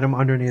 Walt had him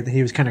underneath.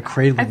 He was kind of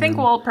cradling them. I think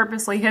Walt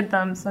purposely hid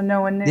them so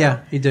no one knew. Yeah,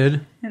 he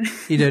did.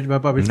 He did. But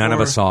before, none of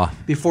us saw.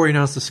 Before he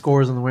announced the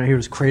scores on the way, he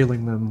was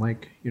cradling them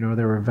like, you know,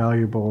 they were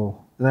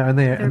valuable.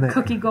 They're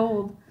cookie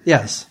gold.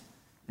 Yes.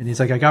 And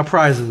he's like, I got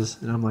prizes.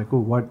 And I'm like, ooh,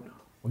 what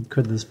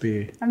could this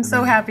be? I'm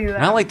so happy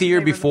that. Not like the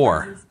year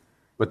before,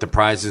 but the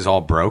prizes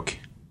all broke.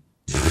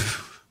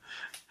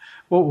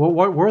 Well,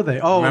 what were they?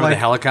 Oh, remember the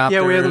helicopters?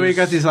 Yeah, we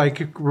got these like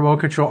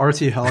remote control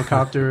RC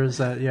helicopters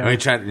that we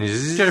tried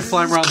to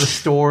fly them around the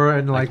store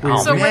and like.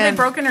 So were they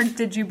broken or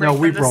did you break them?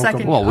 No, we broke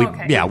them. Well,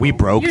 we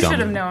broke them. You should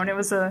have known it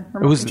was a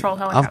remote control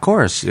helicopter. Of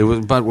course, it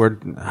was. But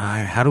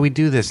how do we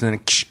do this?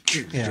 And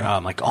then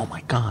I'm like, oh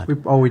my god.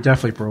 We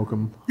definitely broke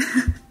them.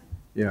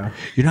 Yeah,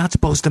 you're not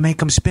supposed to make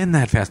them spin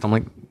that fast. I'm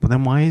like, well,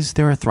 then why is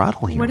there a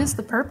throttle here? What is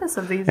the purpose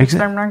of these? If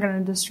I'm not going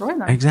to destroy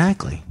them.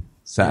 Exactly.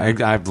 So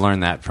I've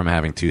learned that from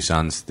having 2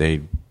 sons.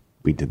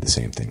 We did the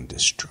same thing.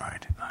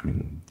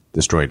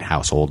 Destroyed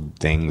household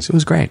things. It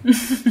was great.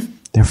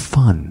 They're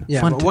fun. Yeah,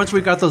 fun but once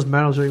we got those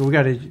medals, we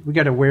got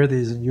to wear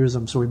these and use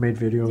them. So we made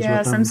videos.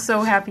 Yes, with them. I'm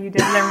so happy you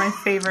did. They're my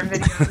favorite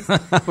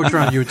videos. Which are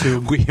on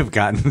YouTube. We have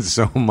gotten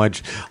so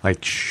much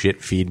like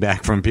shit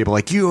feedback from people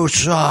like you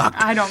suck.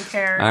 I don't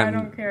care. I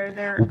don't care.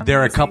 There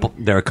are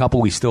a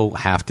couple we still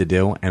have to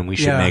do, and we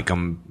should make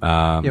them.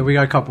 We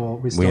got a couple.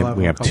 We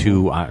have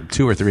 2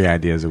 or 3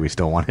 ideas that we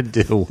we want to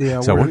do.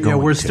 Yeah, so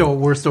we're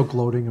still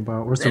gloating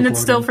about. It's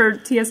still for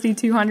TSD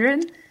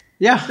 200.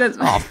 Yeah,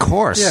 of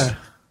course. Yeah.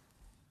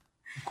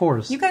 Of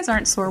course. You guys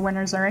aren't sore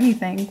winners or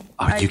anything.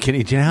 Are you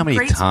kidding? Do you know how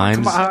many times?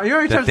 You know how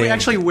many times we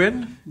actually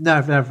win? No,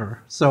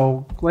 never.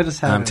 So let us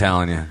have it. I'm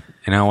telling you.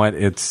 You know what?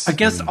 It's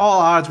against all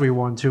odds we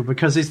won too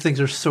because these things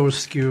are so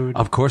skewed.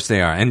 Of course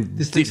they are. And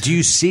do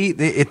you see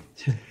it?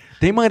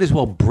 They might as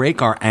well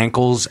break our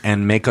ankles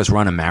and make us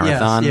run a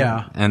marathon. Yes,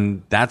 yeah.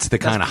 And that's the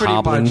kind of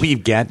hobbling we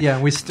get.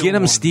 Yeah, we still get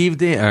him, Steve.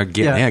 Get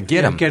him.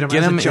 Get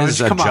him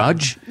as a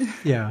judge.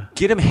 Yeah.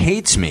 Get him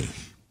hates me.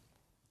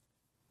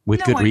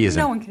 With good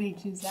reason. No one can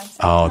hate you,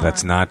 Zach.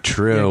 That's not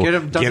true. Yeah, get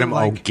him.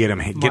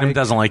 Get him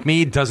doesn't like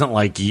me, doesn't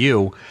like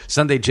you.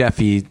 Sunday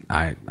Jeffy,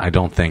 I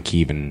don't think he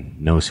even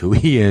knows who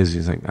he is.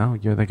 He's like, oh,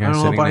 you're the guy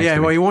sitting next to me.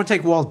 Well, he won't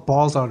take Walt's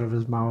balls out of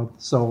his mouth.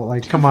 So,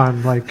 like, come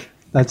on, like,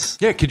 that's...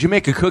 Yeah, could you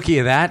make a cookie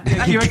of that?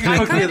 Yeah, you make a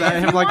cookie of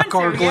that. Him, like,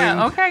 gargling.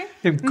 Yeah, okay.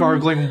 Him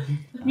gargling...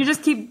 You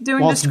just keep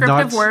doing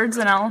descriptive words,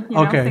 and I'll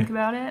think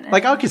about it.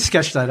 Like I could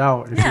sketch that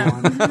out if you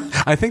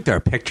want. I think there are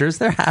pictures.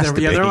 There has to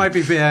be. Yeah, there might be.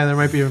 Yeah, there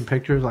might be even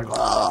pictures. Like,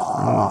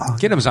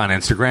 Get him's on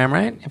Instagram,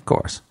 right? Of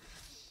course.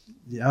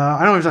 Yeah,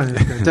 I don't know if it's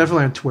on Instagram.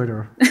 Definitely on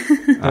Twitter.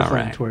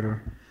 On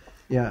Twitter.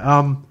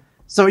 Yeah.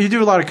 So you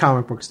do a lot of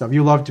comic book stuff.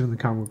 You love doing the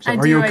comic book stuff.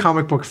 Are you a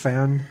comic book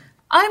fan?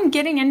 I'm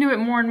getting into it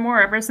more and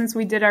more ever since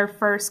we did our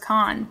first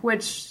con,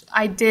 which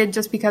I did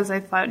just because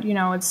I thought,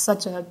 it's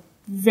such a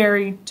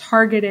very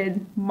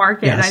targeted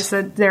market. Yes. I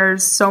said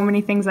there's so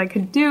many things I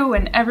could do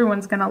and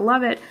everyone's going to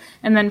love it.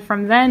 And then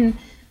from then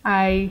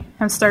I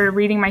have started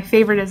reading. My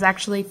favorite is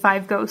actually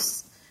 5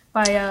 Ghosts,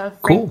 by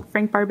Cool.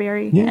 Frank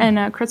Barberi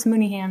and Chris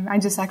Mooneyham. I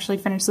just actually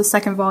finished the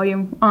second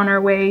volume on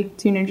our way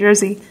to New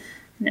Jersey,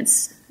 and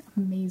it's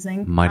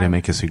amazing. Might I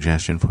make a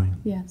suggestion for you?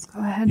 Yes, go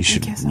ahead. You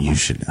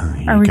should.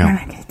 Are we going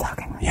to keep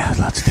talking? Yeah,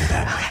 let's do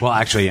that. Well,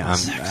 actually,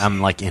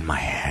 I'm like in my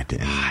head,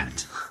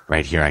 and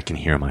right here I can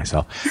hear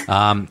myself.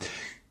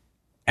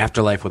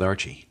 Afterlife with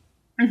Archie.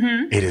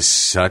 Mm-hmm. It is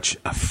such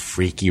a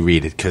freaky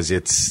read because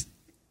it's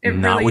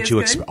not really what you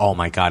expect. Oh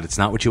my God, it's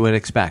not what you would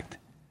expect.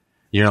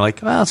 You're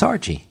like, well, it's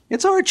Archie.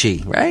 It's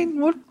Archie, right?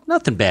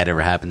 Nothing bad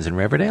ever happens in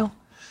Riverdale.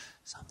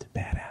 Something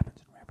bad happens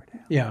in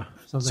Riverdale. Yeah.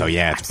 So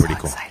yeah, it's pretty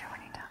cool.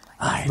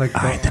 All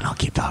right, then I'll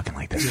keep talking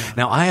like this. Yeah.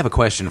 Now, I have a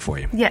question for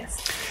you.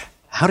 Yes.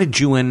 How did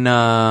you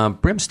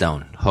and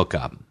Brimstone hook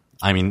up?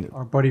 I mean,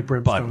 our buddy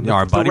Brimstone.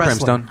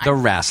 Brimstone, the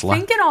wrestler. I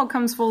think it all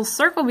comes full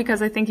circle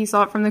because I think he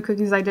saw it from the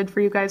cookies I did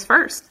for you guys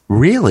first.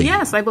 Really?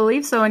 Yes, I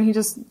believe so. And he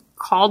just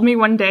called me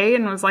one day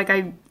and was like,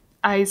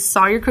 I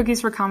saw your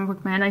cookies for Comic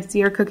Book Man. I see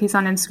your cookies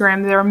on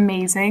Instagram. They're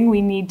amazing.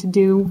 We need to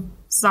do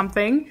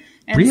something.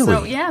 And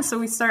really?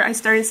 So I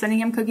started sending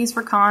him cookies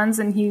for cons,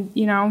 and he,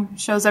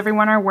 shows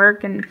everyone our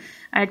work. And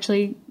I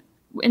actually,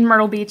 in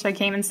Myrtle Beach, I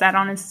came and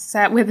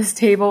sat with his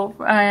table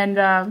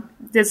and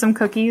did some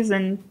cookies,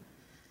 and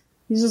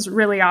he's just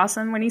really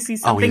awesome. When he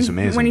sees something, he's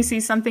amazing. When he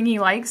sees something he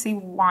likes, he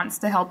wants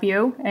to help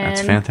you. And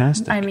that's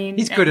fantastic. I mean,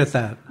 he's good at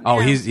that. Oh,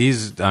 yeah.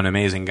 He's an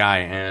amazing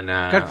guy, and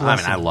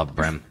I love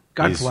Brim.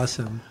 God bless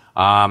him.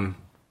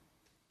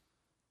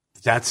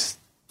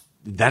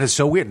 That is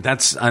so weird.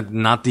 That's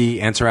not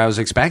the answer I was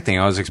expecting.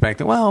 I was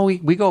expecting, well,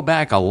 we go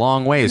back a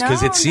long ways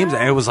because it seems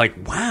it was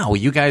like, wow,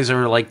 you guys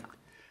are like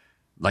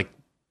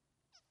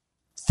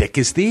thick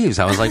as thieves.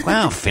 I was like,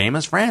 wow,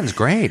 famous friends,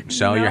 great.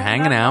 So you're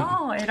hanging out.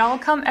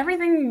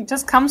 Everything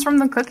just comes from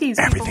the cookies.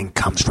 Everything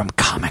comes from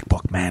Comic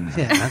Book Man.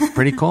 Yeah. That's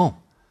pretty cool.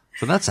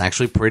 So that's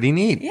actually pretty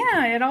neat.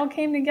 Yeah, it all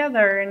came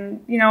together,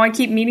 and I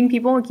keep meeting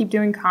people, I keep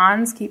doing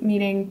cons, keep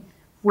meeting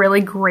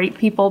really great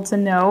people to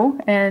know,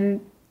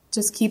 and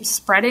just keep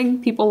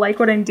spreading. People like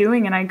what I'm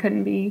doing, and I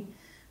couldn't be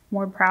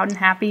more proud and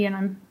happy, and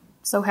I'm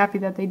so happy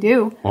that they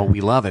do. Well, we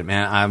love it,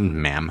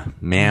 man.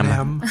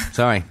 Ma'am.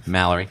 Sorry,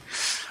 Mallory.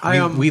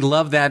 We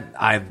love that.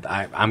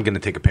 I'm going to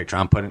take a picture.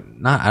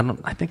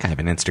 I think I have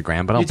an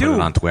Instagram, but I'll put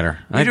it on Twitter.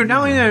 You do. Not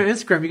only on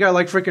Instagram, you got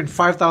like freaking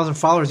 5,000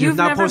 followers. You've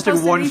not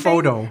posted one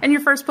photo. And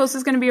your first post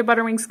is going to be a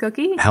Butterwings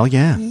cookie? Hell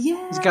yeah.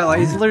 Yeah.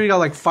 He's literally got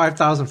like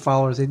 5,000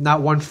 followers.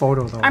 Not one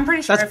photo though. I'm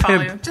pretty sure I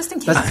follow you. Just in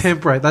case. That's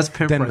pimp, right? That's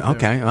pimp right there.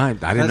 Okay. All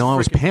right. I didn't know I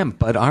was pimp,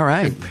 but all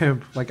right.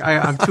 Pimp. Like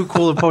I'm too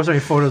cool to post any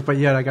photos, but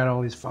yet I got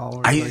all these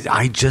followers.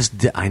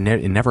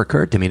 It never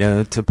occurred to me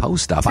to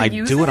post stuff. I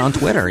do it on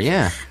Twitter.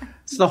 Yeah.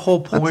 It's the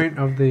whole point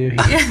of the.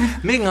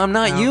 Ming, I'm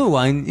not you.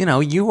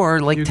 You are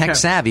like tech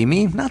savvy.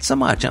 Me, not so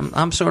much.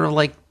 I'm sort of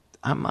like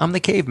I'm the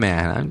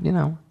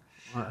caveman.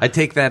 I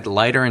take that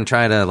lighter and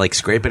try to like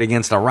scrape it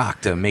against a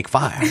rock to make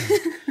fire.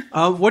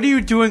 What are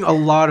you doing a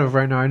lot of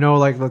right now? I know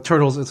like the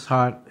turtles is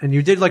hot, and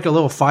you did like a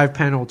little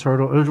 5-panel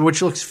turtle,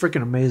 which looks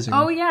freaking amazing.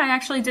 Oh yeah, I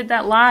actually did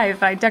that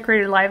live. I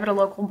decorated live at a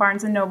local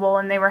Barnes and Noble,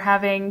 and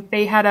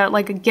they had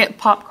a Get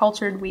Pop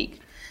Cultured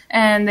week.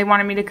 And they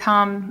wanted me to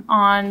come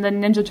on the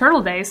Ninja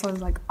Turtle Day, so I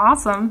was like,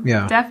 awesome,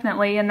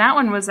 definitely. And that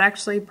one was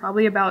actually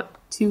probably about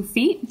 2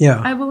 feet,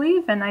 I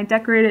believe. And I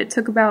decorated it.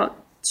 Took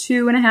about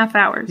 2.5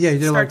 hours. Yeah, you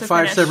did like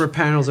 5 separate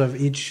panels of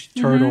each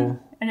turtle.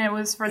 Mm-hmm. And it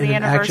was for the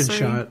anniversary.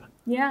 Action shot.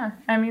 Yeah,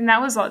 I mean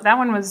that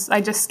one was.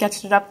 I just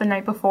sketched it up the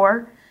night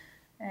before,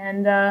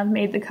 and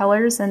made the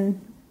colors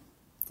and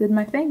did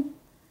my thing.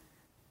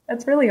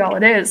 That's really all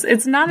it is.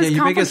 It's not as complicated.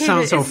 You make it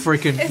sound so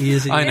freaking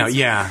easy. I know,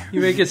 yeah. You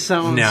make it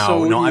sound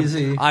so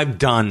easy. I've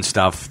done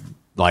stuff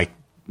like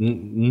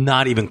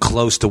not even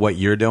close to what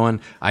you're doing.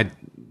 I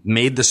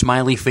made the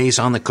smiley face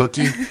on the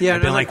cookie. Yeah,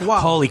 I've been like, wow.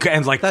 Holy crap.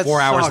 And like 4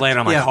 hours later,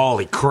 I'm like,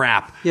 holy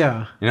crap.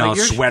 Yeah.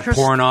 Sweat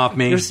pouring off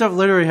me. Your stuff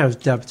literally has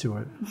depth to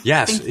it.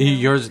 Yes.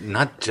 Yours,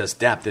 not just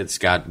depth. It's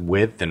got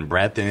width and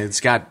breadth, and it's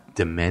got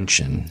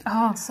dimension.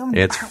 Oh, so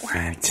many It's artworks.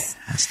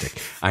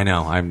 fantastic. I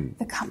know.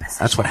 The composition.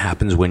 That's what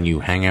happens when you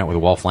hang out with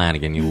Walt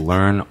Flanagan. You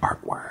learn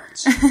art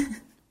words.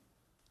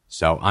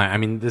 So, I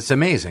mean, it's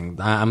amazing.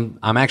 I'm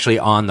actually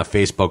on the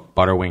Facebook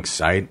Butterwings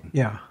site.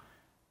 Yeah.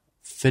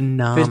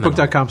 Phenomenal.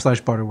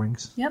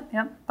 Facebook.com/Butterwings. Yep.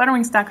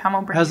 Butterwings.com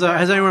will bring Has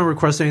anyone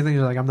requested anything?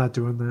 You're like, I'm not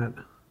doing that.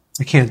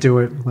 I can't do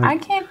it. I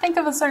can't think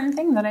of a certain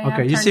thing that I have.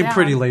 Okay, you seem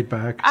pretty laid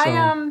back.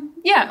 So.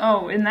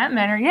 In that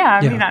manner, yeah.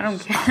 I mean, I don't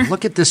care.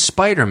 Look at this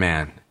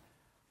Spider-Man.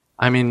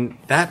 I mean,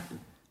 that...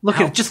 Look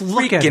at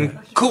it.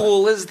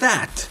 Cool is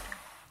that?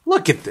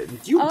 Look at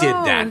that. You did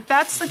that.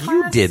 That's the class.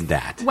 You did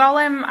that. While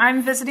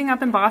I'm visiting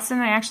up in Boston,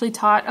 I actually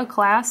taught a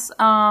class.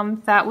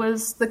 That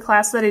was the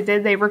class that I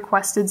did. They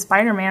requested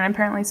Spider-Man.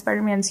 Apparently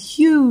Spider-Man's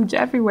huge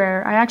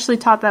everywhere. I actually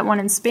taught that one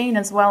in Spain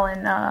as well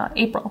in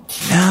April.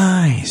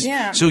 Nice.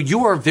 Yeah. So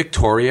you are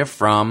Victoria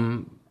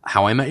from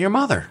How I Met Your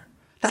Mother.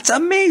 That's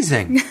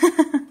amazing.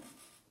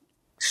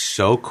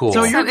 So cool.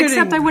 So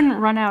except I wouldn't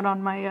run out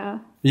on my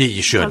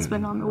you shouldn't.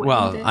 husband on the way.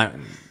 Well,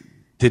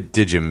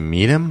 did you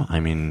meet him? I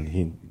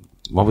mean,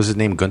 what was his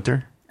name?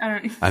 Gunther?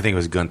 I think it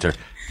was Gunter.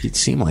 He'd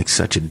seem like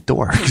such a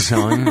dork.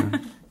 So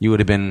you would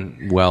have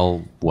been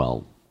well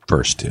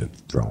versed to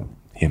throw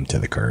him to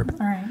the curb.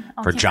 All right.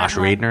 For Josh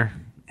Radner,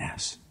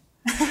 yes.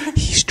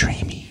 He's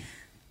dreamy.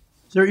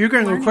 So you're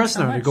getting requests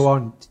now to go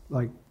out and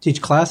like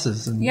teach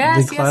classes and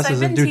lead classes I've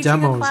been and do teaching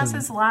demos. The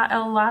classes a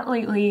lot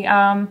lately.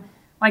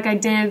 Like I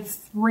did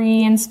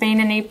 3 in Spain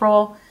in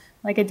April.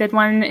 Like I did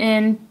one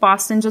in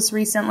Boston just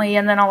recently,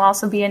 and then I'll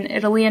also be in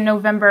Italy in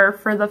November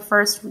for the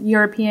first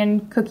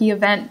European cookie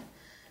event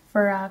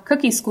for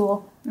Cookie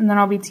School, and then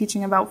I'll be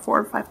teaching about 4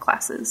 or 5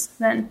 classes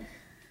then.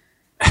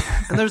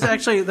 And there's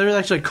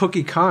actually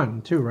Cookie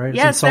Con too, right?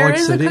 Yes, there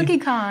is a Cookie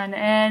Con,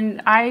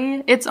 and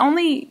it's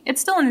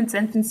still in its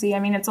infancy. I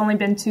mean, it's only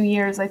been 2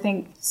 years. I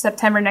think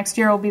September next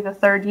year will be the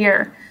 3rd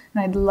year,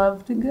 and I'd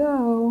love to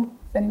go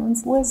if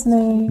anyone's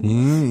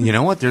listening. You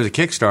know what? There's a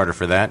Kickstarter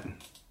for that.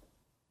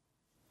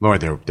 Or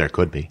there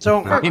could be.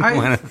 So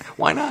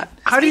why not?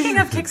 Speaking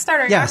of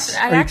Kickstarter, yes.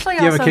 do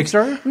you have a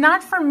Kickstarter?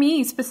 Not for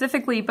me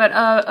specifically, but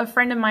a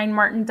friend of mine,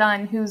 Martin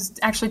Dunn, who's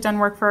actually done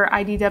work for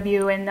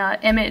IDW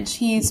and Image,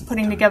 he's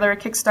putting together a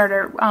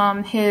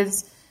Kickstarter.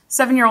 His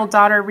 7-year-old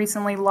daughter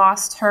recently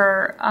lost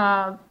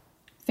her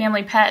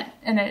family pet,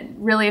 and it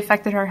really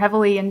affected her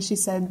heavily. And she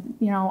said,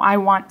 I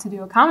want to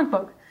do a comic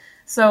book.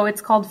 So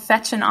it's called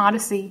Fetch an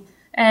Odyssey,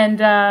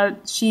 and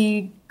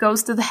she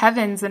goes to the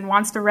heavens and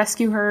wants to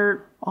rescue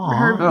her.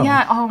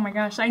 Yeah. Oh my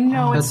gosh. I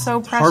know it's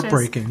so precious.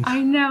 Heartbreaking. I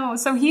know.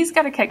 So he's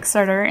got a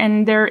Kickstarter,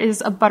 and there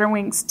is a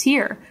Butterwings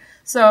tier.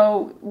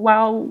 So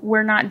while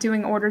we're not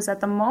doing orders at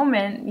the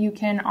moment, you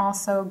can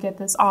also get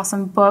this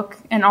awesome book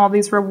and all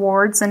these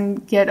rewards,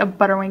 and get a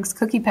Butterwings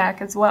cookie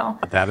pack as well.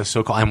 That is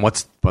so cool. And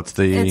what's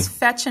the? It's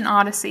Fetch an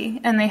Odyssey,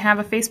 and they have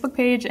a Facebook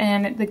page,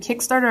 and the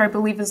Kickstarter I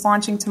believe is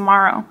launching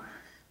tomorrow.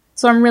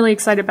 So I'm really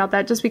excited about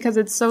that, just because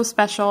it's so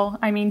special.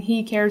 I mean,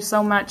 he cares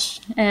so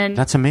much, and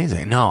that's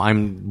amazing. No,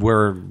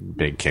 we're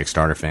big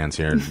Kickstarter fans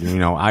here.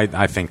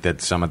 I think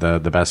that some of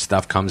the best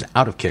stuff comes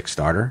out of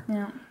Kickstarter.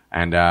 Yeah.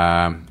 And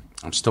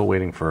I'm still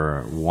waiting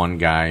for one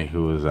guy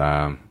who was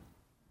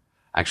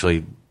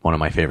actually one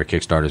of my favorite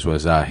Kickstarters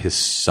was his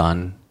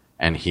son,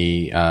 and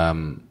he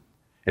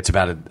it's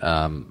about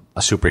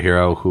a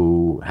superhero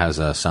who has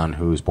a son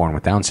who's born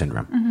with Down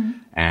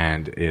syndrome,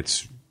 and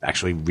it's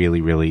actually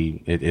really,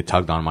 really, it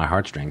tugged on my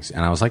heartstrings.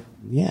 And I was like,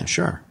 yeah,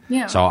 sure.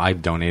 Yeah. So I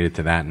donated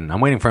to that, and I'm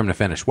waiting for him to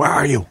finish. Where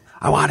are you?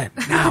 I want it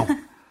now.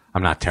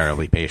 I'm not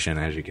terribly patient,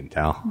 as you can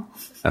tell.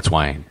 That's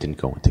why I didn't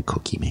go into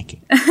cookie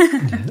making.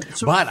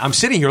 But I'm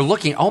sitting here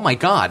looking, oh my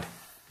God.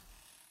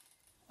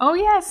 Oh,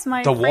 yes.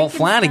 The Walt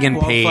Flanagan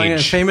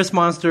page. Famous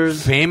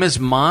monsters. Famous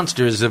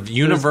monsters of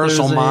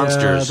Universal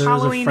Monsters.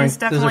 Halloween is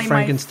definitely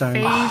my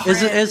favorite.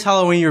 Is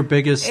Halloween your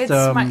biggest, it's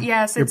your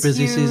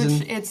busy huge.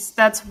 season?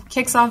 That's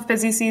kicks off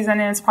busy season,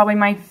 and it's probably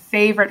my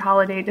favorite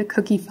holiday to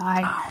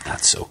cookify. Oh,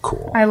 that's so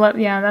cool.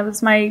 That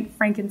was my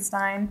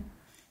Frankenstein.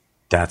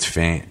 That's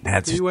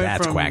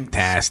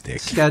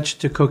quacktastic. Sketch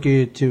to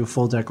cookie to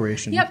full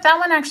decoration. Yep, that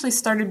one actually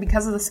started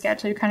because of the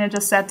sketch. I kind of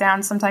just sat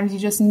down. Sometimes you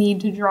just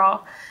need to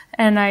draw.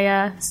 And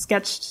I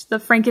sketched the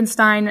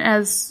Frankenstein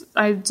as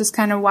I just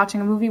kind of watching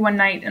a movie one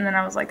night, and then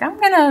I was like, I'm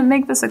going to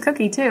make this a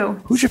cookie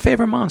too. Who's your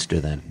favorite monster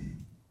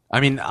then?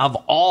 I mean, of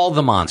all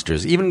the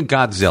monsters, even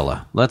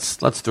Godzilla. Let's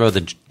throw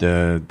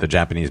the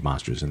Japanese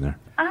monsters in there.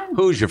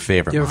 Who's your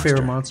favorite monster? Do you have a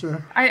favorite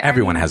monster?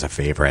 Everyone has a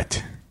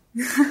favorite.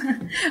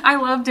 I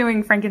love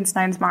doing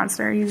Frankenstein's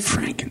monster.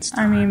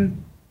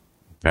 Frankenstein.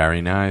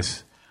 Very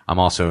nice. I'm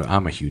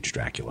a huge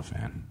Dracula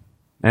fan.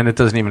 And it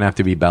doesn't even have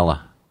to be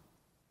Bella.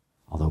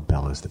 Although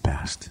Bella's the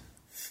best.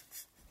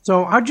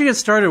 So how'd you get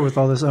started with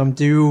all this?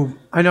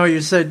 I know you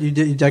said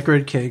you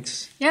decorated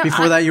cakes. Yeah.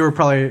 Before that, you were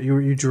probably,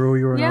 you drew,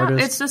 you were an artist.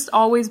 Yeah, it's just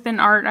always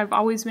been art. I've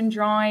always been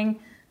drawing.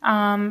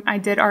 I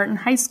did art in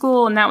high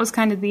school, and that was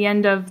kind of the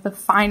end of the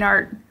fine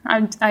art.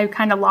 I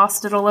kind of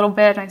lost it a little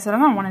bit. I said, I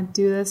don't want to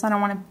do this. I don't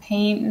want to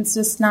paint. It's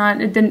just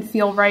it didn't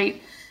feel right.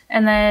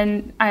 And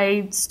then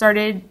I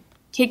started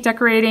cake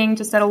decorating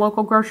just at a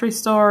local grocery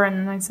store,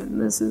 and I said,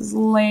 this is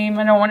lame.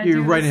 I don't want to do this.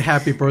 You're writing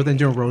happy birthday and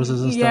doing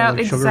roses and stuff,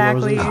 like sugar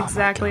roses. Yeah,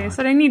 exactly. I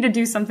said, I need to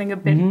do something a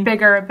bit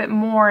bigger, a bit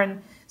more,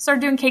 and started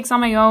doing cakes on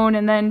my own,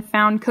 and then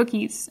found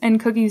cookies, and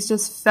cookies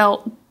just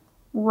felt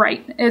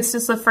right. It's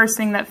just the first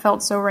thing that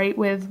felt so right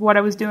with what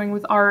I was doing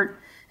with art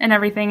and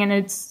everything,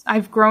 and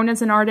I've grown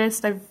as an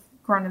artist. I've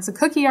grown as a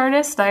cookie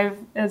artist.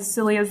 As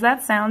silly as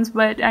that sounds,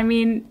 but I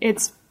mean,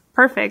 it's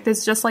perfect.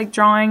 It's just like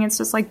drawing. It's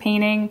just like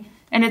painting.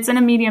 And it's in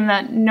a medium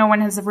that no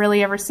one has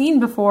really ever seen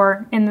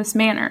before in this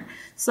manner.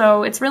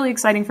 So it's really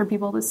exciting for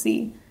people to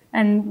see.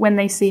 And when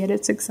they see it,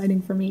 it's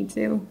exciting for me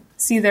to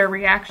see their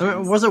reactions. I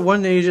mean, was it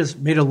one day you just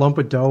made a lump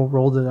of dough,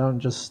 rolled it out,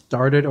 and just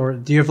started? Or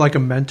do you have like a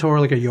mentor,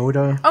 like a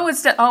Yoda?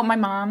 Oh, my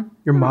mom.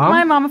 Your mom?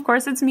 My mom, of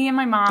course. It's me and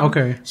my mom.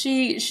 Okay.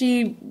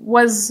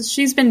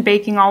 She's been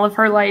baking all of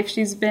her life.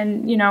 She's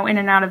been, in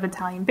and out of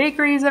Italian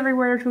bakeries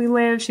everywhere we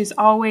live. She's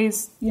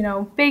always,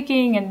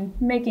 baking and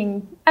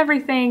making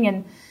everything.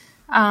 And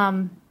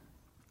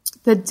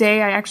the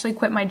day I actually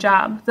quit my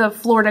job. The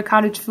Florida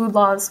cottage food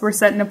laws were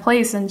set into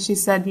place, and she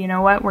said, you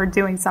know what, we're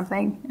doing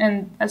something.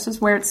 And that's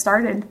just where it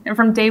started. And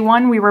from day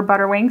one, we were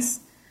Butterwinks,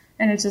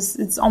 and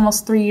it's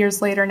almost 3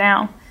 years later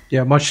now.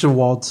 Yeah, much to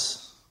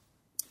Walt's.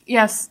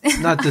 Yes.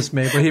 Not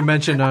dismay, but he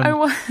mentioned on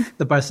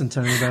the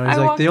bicentennial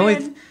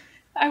that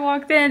I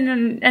walked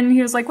in and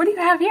he was like, what do you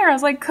have here? I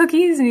was like,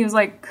 cookies. And he was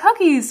like,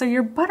 cookies? So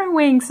you're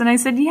Butterwinks? And I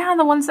said, yeah,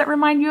 the ones that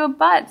remind you of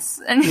butts.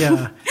 And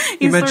yeah.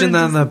 He mentioned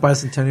that on the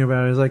bicentennial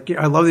about it. He was like,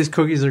 I love these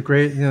cookies. They're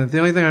great. You know, the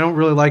only thing I don't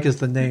really like is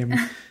the name.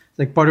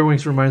 Like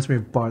Butterwinks reminds me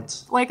of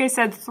butts. Like I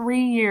said,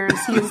 3 years.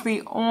 He is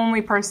the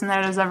only person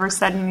that has ever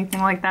said anything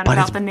like that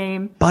about the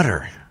name.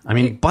 Butter. I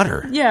mean,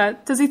 butter. Yeah.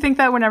 Does he think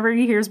that whenever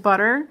he hears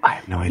butter? I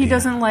have no idea. He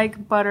doesn't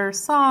like butter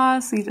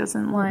sauce. He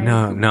doesn't like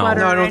butter. No, I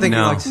don't think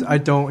he likes. I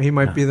don't. He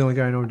might be the only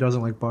guy I know who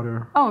doesn't like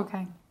butter. Oh,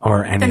 okay.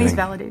 Or anything. Then he's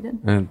validated.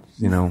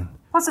 You know.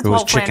 Plus, it's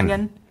Walt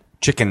Flanagan.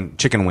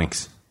 Chicken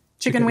wings.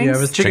 Chicken wings. Yeah, if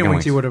it was chicken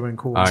wings, he would have been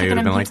cool. Chicken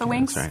and been pizza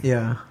wings. Right.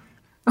 Yeah.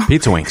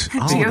 Pizza wings.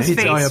 Gio's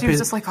face. She was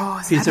just like, oh,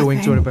 is that pizza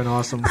wings would have been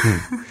awesome.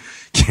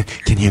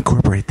 Can you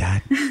incorporate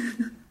that?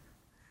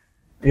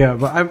 Yeah,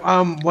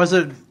 but was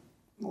it?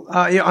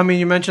 Yeah, I mean,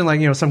 you mentioned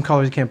like some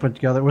colors you can't put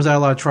together. Was that a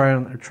lot of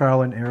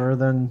trial and error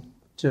then?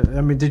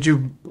 Did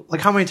you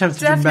how many times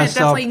did you mess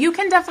up? You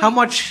can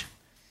definitely.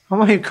 How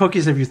many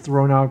cookies have you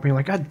thrown out being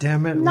like, God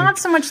damn it? Not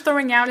so much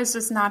throwing out as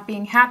just not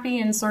being happy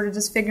and sort of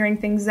just figuring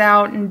things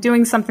out and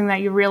doing something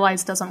that you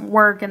realize doesn't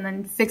work and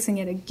then fixing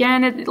it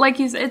again.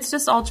 It's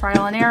just all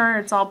trial and error.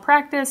 It's all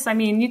practice. I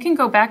mean, you can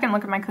go back and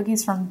look at my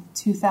cookies from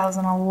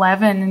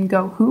 2011 and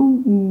go,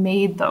 who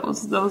made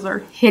those? Those are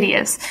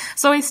hideous.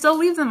 So I still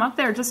leave them up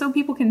there just so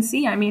people can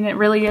see. I mean, it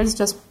really is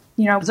just,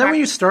 Is that when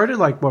you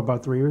started,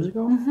 about 3 years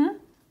ago? Mm-hmm.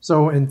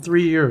 So in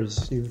 3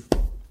 years, you've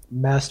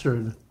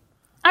mastered...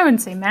 I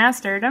wouldn't say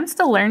mastered. I'm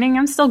still learning.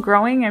 I'm still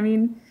growing. I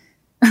mean,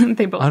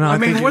 they both.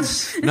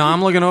 No,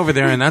 I'm looking over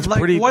there, and that's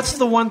pretty. What's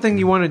the one thing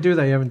you want to do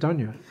that you haven't done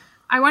yet?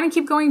 I want to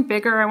keep going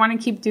bigger. I want to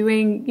keep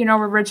doing,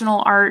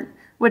 original art,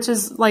 which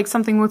is like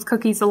something with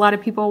cookies a lot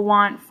of people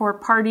want for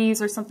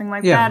parties or something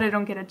like that. I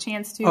don't get a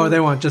chance to. Oh, they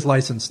want just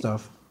licensed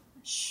stuff.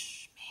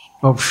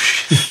 Oh,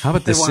 how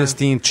about the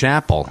Sistine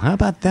Chapel? How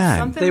about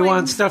that? They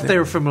want stuff they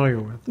were familiar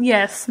with.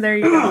 Yes, there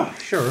you go.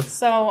 Sure.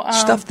 So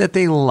stuff that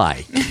they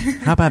like.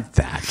 How about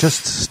that?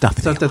 Just stuff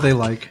that they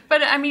like.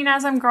 But I mean,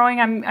 as I'm growing,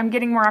 I'm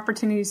getting more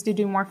opportunities to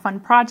do more fun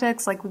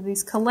projects, like with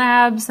these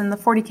collabs and the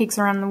 40 Cakes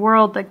Around the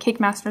World, the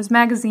Cake Masters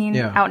magazine,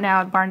 out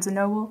now at Barnes &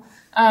 Noble.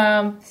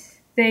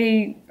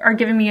 They are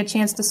giving me a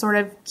chance to sort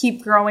of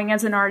keep growing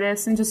as an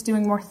artist and just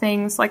doing more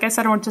things. Like I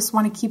said, I just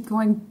want to keep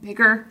going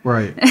bigger.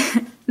 Right.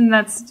 And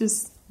that's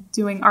just...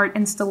 doing art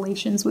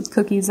installations with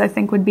cookies, I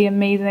think, would be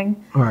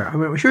amazing. All right. I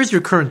mean, here's your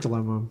current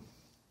dilemma.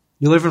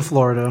 You live in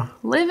Florida.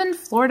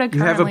 Currently.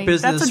 You have a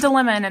business. That's a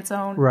dilemma in its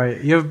own.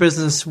 Right. You have a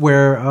business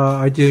where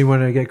ideally you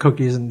want to get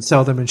cookies and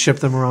sell them and ship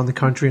them around the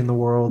country and the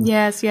world.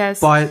 Yes.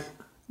 But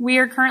we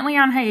are currently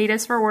on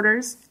hiatus for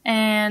orders,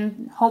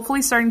 and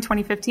hopefully starting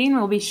 2015,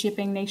 we'll be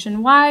shipping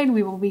nationwide.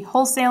 We will be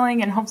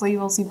wholesaling, and hopefully you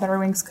will see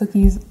Butterwinks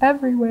cookies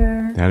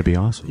everywhere. That'd be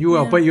awesome. You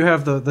will, but you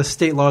have the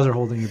state laws are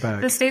holding you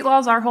back. The state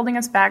laws are holding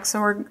us back, so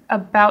we're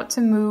about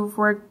to move.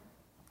 We're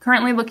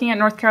currently looking at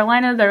North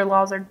Carolina. Their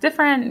laws are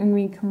different, and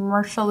we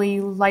commercially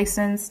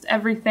licensed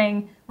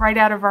everything right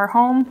out of our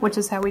home, which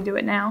is how we do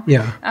it now.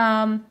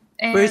 Yeah.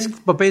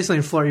 But basically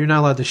in Florida, you're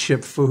not allowed to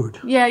ship food.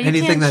 Yeah,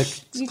 anything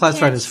that's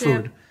classified as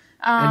food.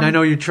 And I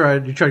know you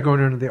tried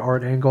going into the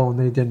art angle, and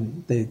they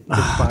didn't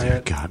buy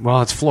it. God,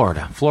 well, it's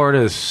Florida. Florida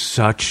is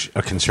such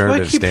a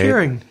conservative state. What I keep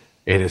hearing.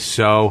 It is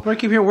so. What I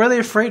keep hearing. What are they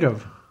afraid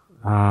of?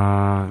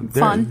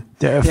 Fun.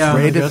 They're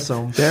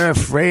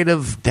afraid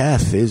of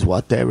death. Is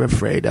what they're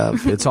afraid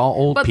of. It's all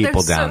old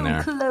people down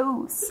there.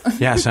 Close.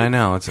 Yes, I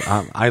know. It's.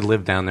 I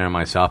live down there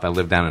myself. I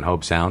live down in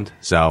Hope Sound,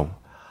 so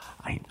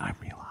I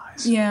realize.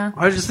 Yeah.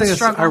 I just think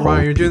it's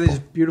ironic. You're doing these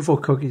beautiful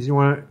cookies. You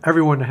want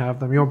everyone to have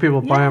them. You want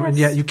people to buy them, and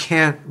yet you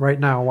can't right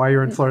now while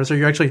you're in Florida. So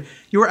you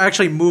were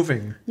actually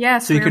moving.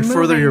 Yes. So you can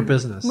further your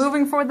business.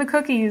 Moving for the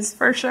cookies,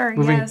 for sure.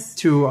 Moving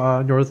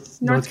to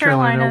North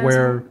Carolina,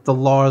 where the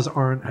laws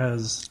aren't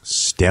as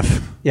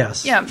stiff.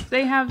 Yes. Yeah,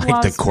 they have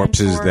like the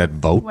corpses that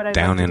vote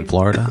down in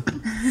Florida.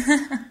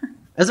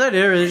 Is that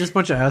it? Are there just a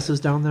bunch of asses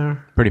down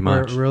there? Pretty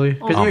much. Really?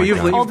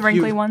 Old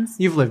wrinkly ones.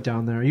 You've lived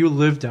down there. You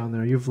live down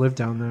there. You've lived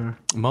down there.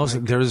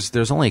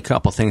 There's only a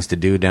couple things to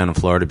do down in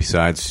Florida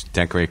besides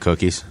decorate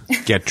cookies,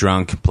 get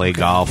drunk, play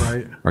golf,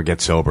 or get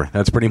sober.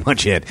 That's pretty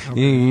much it. Okay.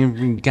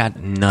 You got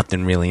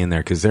nothing really in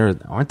there because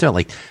aren't there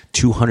like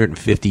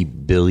 250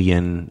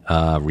 billion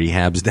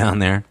rehabs down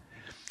there?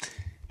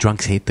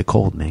 Drunks hate the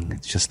cold, man.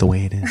 It's just the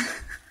way it is.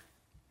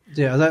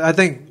 Yeah, I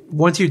think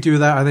once you do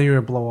that, I think you're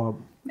gonna blow up.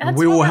 That's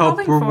we will what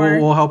help.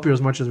 We'll help you as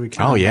much as we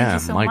can. Oh yeah,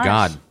 Thank you so my much.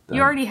 God!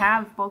 You already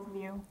have, both of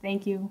you.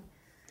 Thank you.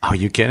 Oh,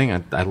 you kidding?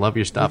 I love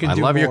your stuff. I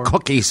love your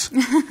cookies.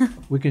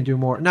 We can do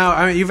more. Now,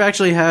 I mean, you've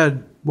actually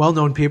had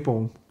well-known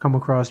people come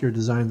across your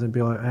designs and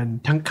be like,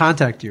 and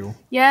contact you.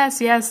 Yes.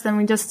 Then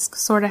we just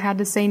sort of had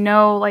to say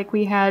no. Like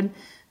we had,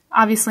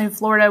 obviously in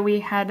Florida,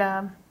 we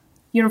had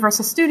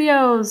Universal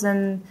Studios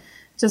and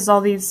just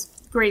all these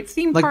great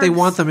theme parks. Like they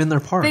want them in their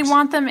parks. They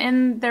want them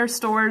in their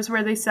stores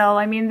where they sell.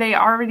 I mean, they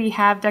already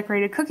have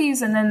decorated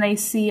cookies, and then they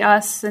see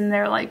us, and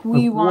they're like,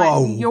 we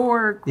want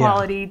your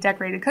quality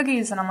decorated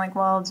cookies. And I'm like,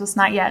 well, just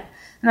not yet.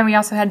 And then we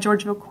also had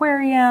Georgia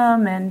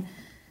Aquarium, and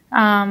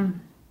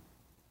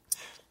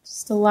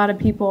just a lot of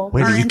people.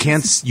 Wait,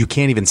 you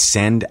can't even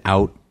send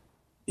out,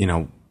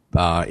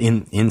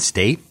 in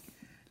state?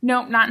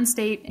 No, not in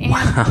state.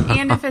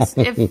 And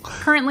if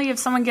currently if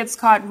someone gets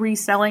caught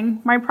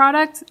reselling my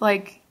product,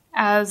 like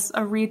as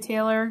a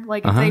retailer,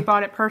 like if they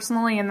bought it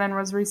personally and then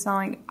was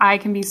reselling, I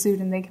can be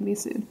sued and they can be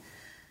sued.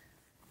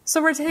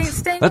 So we're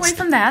staying away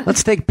from that.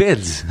 Let's take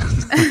bids.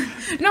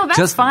 No,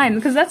 that's fine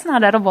because that's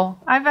not edible.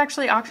 I've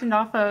actually auctioned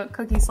off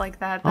cookies like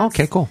that.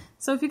 Okay, cool.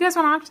 So if you guys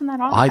want to auction that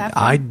off,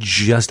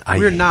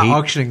 we're not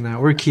auctioning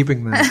that. We're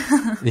keeping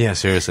that. Yeah,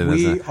 seriously,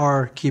 we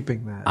are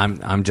keeping that.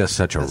 I'm just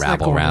such a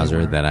rabble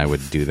rouser that I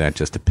would do that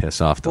just to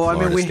piss off the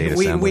Florida State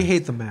Assembly. We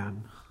hate the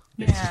man.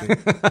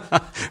 Yeah.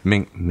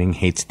 Ming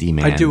hates the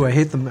man. I do. I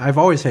hate the. I've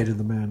always hated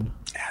the man.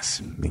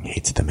 Yes, Ming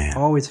hates the man.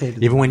 Always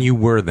hated. Even when you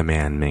were the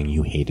man, Ming,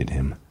 you hated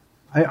him.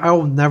 I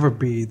will never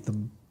be the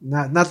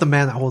not the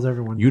man that holds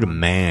everyone. You the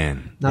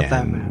man, not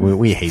that man.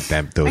 We hate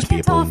those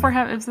people. I can't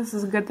tell if this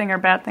is a good thing or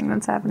bad thing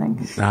that's happening.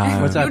 What's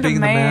that? Being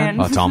the man?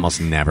 Oh, it's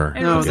almost never.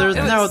 There's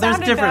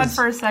difference. Bad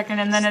for a second,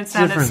 and then it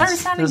started sounding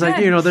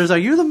good. There's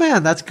like you the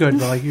man. That's good,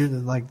 but like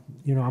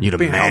I'm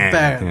being held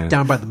back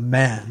down by the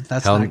man.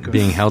 That's not good.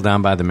 Being held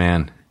down by the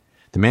man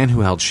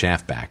who held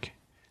Shaft back.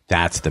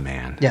 That's the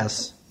man.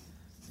 Yes.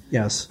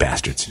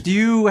 Bastards. Do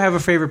you have a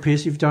favorite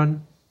piece you've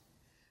done?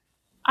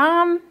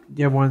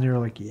 You have one you're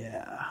like,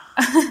 yeah.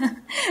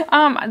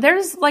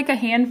 There's like a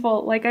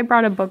handful, like I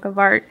brought a book of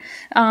art,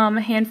 a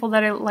handful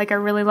that I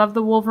really love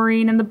the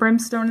Wolverine and the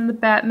Brimstone and the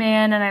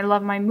Batman, and I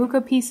love my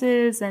SModCo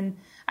pieces, and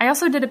I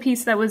also did a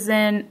piece that was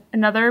in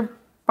another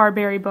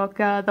Barberi book,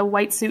 the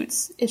White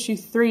Suits issue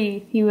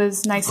 3. He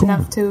was nice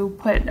enough to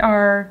put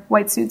our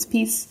White Suits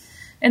piece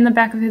in the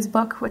back of his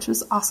book, which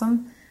was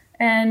awesome.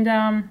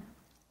 And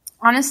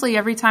honestly,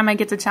 every time I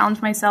get to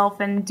challenge myself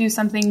and do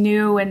something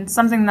new and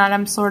something that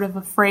I'm sort of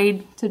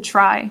afraid to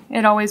try,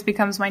 it always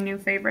becomes my new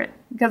favorite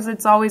because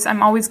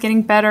I'm always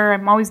getting better.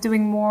 I'm always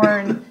doing more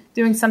and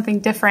doing something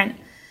different.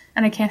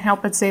 And I can't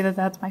help but say that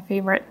that's my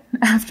favorite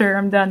after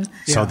I'm done.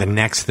 Yeah. So the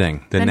next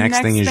thing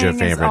is your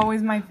favorite. Is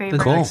always my favorite.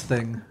 The next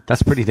thing.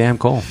 That's pretty damn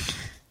cool.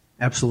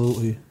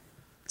 Absolutely.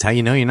 That's how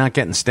you know you're not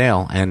getting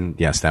stale. And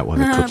yes, that was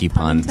a cookie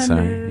pun.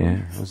 Sorry. Yeah.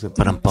 It was a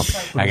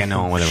I got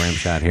no one with a rim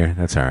shot here.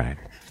 That's all right.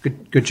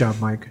 Good job,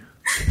 Mike.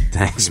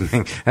 Thanks,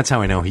 Ming. That's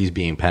how I know he's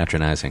being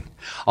patronizing.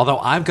 Although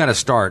I've got to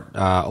start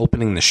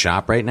opening the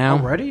shop right now.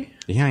 Already?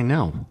 Yeah, I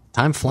know.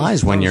 Time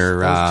flies when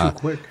you're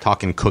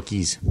talking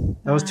cookies.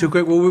 That was too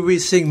quick. Will we be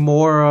seeing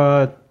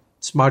more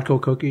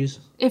SModCo cookies?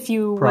 If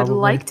you would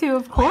like to,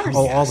 of course.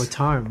 Oh, yes. All the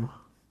time.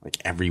 Like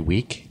every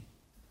week?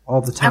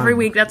 All the time. Every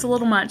week. That's a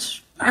little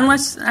much.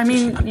 Unless,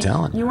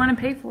 you want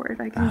to pay for it.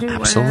 I can do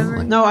absolutely.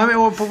 whatever.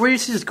 No, but where you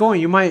see this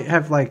going, you might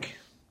have like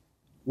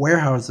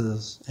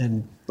warehouses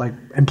and like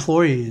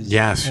employees.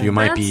 Yes, you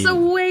might be. That's a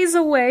ways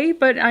away,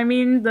 but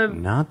the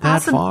not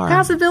that far.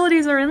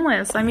 Possibilities are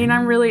endless. I'm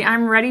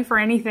ready for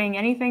anything.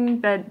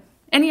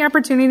 Any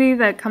opportunity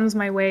that comes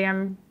my way,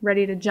 I'm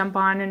ready to jump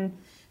on and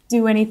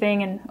do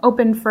anything and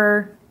open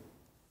for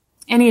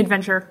any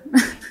adventure.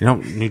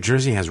 New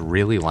Jersey has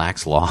really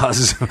lax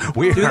laws.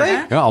 Do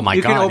they? Oh my God!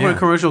 You can open a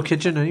commercial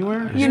kitchen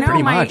anywhere.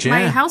 Pretty much,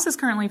 my house is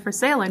currently for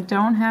sale. I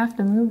don't have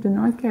to move to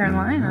North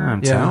Carolina.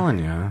 I'm telling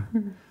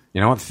you. You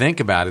know what? Think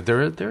about it.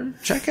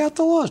 Check out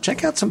the laws.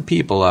 Check out some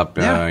people up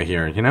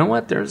here. You know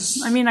what?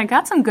 I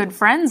got some good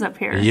friends up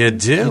here. You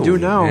do. You do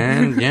know.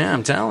 And, yeah,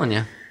 I'm telling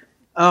you.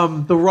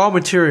 The raw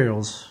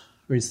materials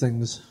for these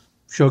things: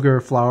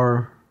 sugar,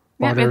 flour,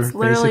 butter. It's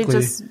literally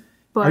basically. Just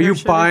butter. Are you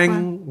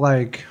buying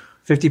like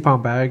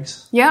 50-pound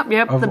bags?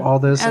 Yep. Of all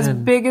this, as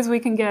big as we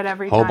can get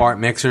every time. Hobart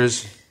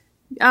mixers.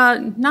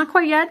 Not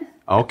quite yet.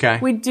 Okay.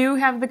 We do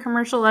have the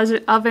commercial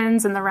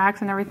ovens and the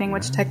racks and everything,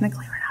 which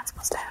technically we're not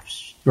supposed to have.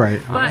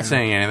 Right. I'm not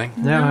saying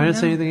anything. No, I didn't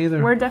say anything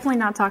either. We're definitely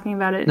not talking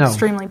about it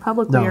extremely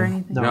publicly or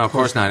anything. No, of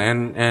course not.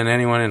 And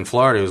anyone in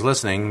Florida who's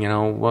listening,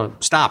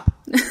 stop.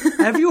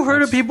 Have you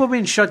heard of people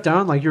being shut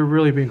down? Like, you're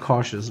really being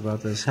cautious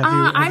about this.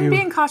 I'm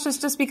being cautious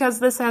just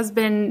because this has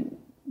been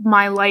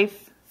my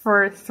life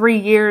for 3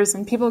 years,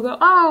 and people go,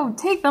 "Oh,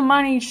 take the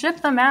money,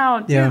 ship them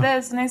out, do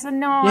this," and I said,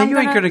 "No, you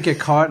ain't gonna get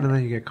caught, and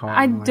then you get caught."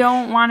 I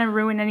don't want to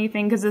ruin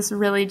anything because this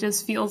really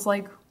just feels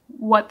like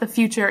what the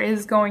future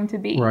is going to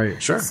be.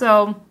 Right. Sure.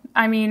 So.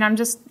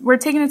 We're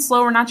taking it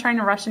slow. We're not trying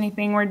to rush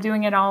anything. We're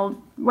doing it all,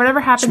 whatever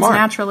happens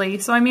naturally.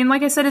 So,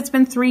 like I said, it's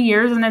been 3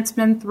 years, and it's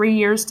been 3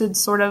 years to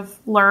sort of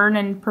learn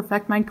and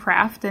perfect my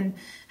craft and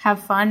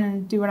have fun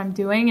and do what I'm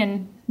doing.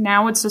 And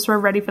now it's just we're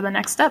ready for the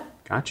next step.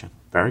 Gotcha.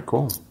 Very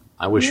cool.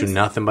 I wish you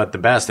nothing but the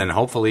best, and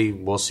hopefully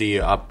we'll see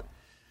you up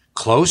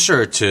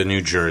closer to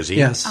New Jersey.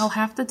 Yes. I'll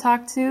have to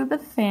talk to the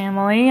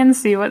family and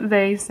see what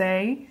they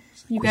say.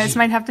 You guys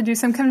might have to do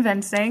some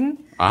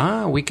convincing.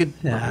 We could.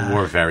 Yeah.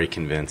 We're very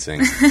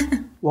convincing.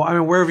 Well, I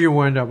mean, wherever you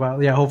wind up,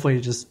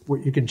 hopefully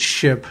you can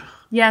ship.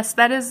 Yes,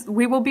 that is.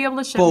 We will be able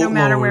to ship no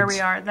matter where we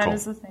are. That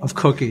is the thing. Of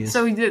cookies.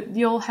 So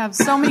you'll have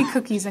so many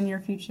cookies in your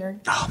future.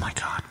 Oh my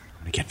God, I'm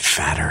gonna get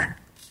fatter.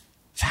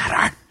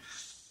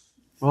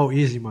 Oh,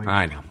 easy, Mike.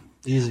 I know.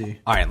 Easy.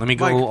 All right, let me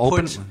go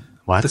open.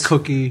 What? The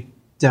cookie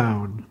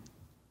down.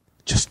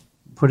 Just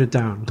put it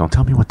down. Don't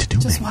tell me what to do.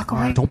 Just walk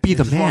away. Don't be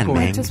the man,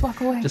 man. Just walk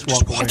away. Just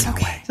walk away. It's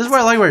okay. This is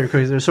what I like about your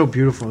cookies. They're so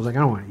beautiful. It's like, I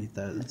don't want to eat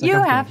that. It's you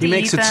like, have to He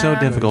makes it so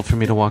difficult for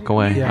me to walk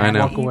away. Yeah, I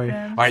know. Walk away.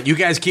 All right, you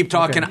guys keep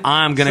talking. Okay.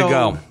 I'm going to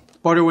go.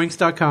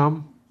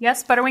 Butterwinks.com.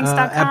 Yes,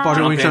 butterwinks.com. At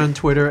Butterwinks on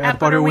Twitter. At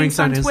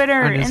Butterwinks on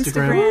Twitter, on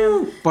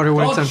Instagram.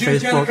 Butterwinks on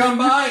Facebook. Come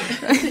by.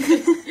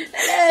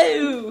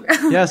 Hello.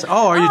 Yes.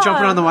 Oh, are you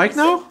jumping on the mic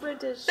now?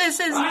 This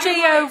is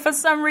Gio. For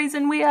some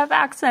reason, we have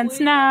accents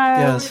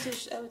now.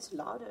 Yes. Oh, it's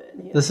louder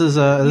in here. This is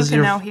you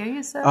can now hear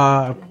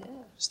yourself.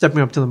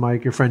 Stepping up to the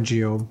mic, your friend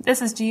Gio.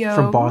 This is Gio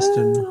from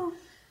Boston. Woo.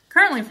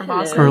 Currently from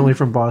Boston.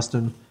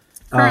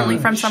 Currently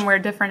from somewhere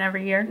different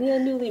every year. Yeah,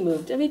 newly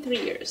moved. Every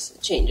 3 years,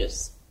 it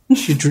changes.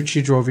 She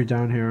drove you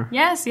down here.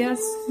 Yes.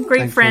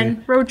 Great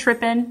friend. Road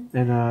tripping.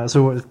 And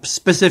so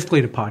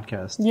specifically to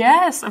podcast.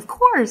 Yes, of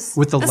course.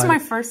 This is my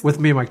first. With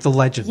me, Mike, the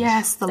legend.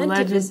 Yes, the and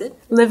legend. To visit.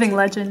 Living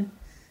legend.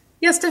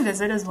 Yes, to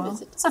visit as well.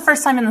 It's the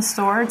first time in the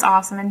store. It's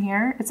awesome in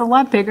here. It's a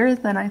lot bigger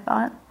than I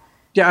thought.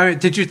 Yeah, I mean,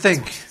 did you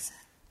think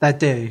that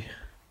day,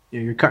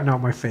 you're cutting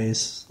out my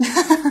face,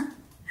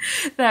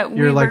 that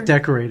you're like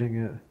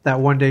decorating it, that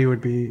one day you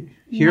would be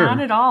here? Not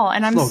at all.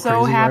 And I'm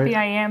so crazy, happy right?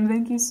 I am.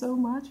 Thank you so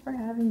much for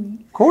having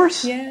me. Of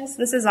course. Yes,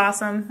 this is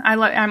awesome.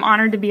 I'm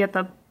honored to be at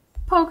the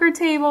poker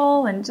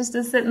table and just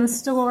to sit in the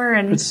store.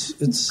 And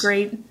it's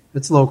great.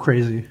 It's a little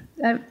crazy.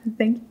 Thank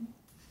you.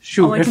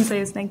 Shoot, all I can say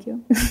is thank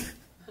you.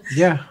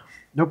 Yeah,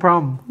 no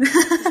problem.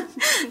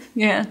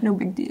 Yeah, no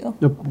big deal.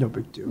 No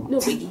big deal. No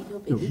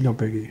biggie. No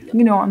biggie.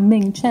 You know I'm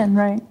Ming Chen,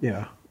 right?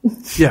 Yeah.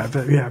 Yeah,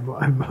 but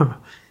I'm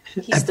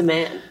He's the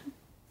man.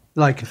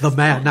 Like the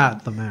man,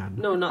 not the man.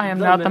 No, not I am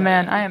the not man. the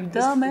man. I am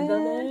the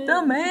man.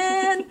 The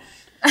man.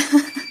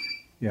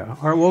 Yeah.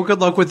 All right. Well, good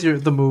luck with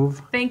the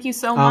move. Thank you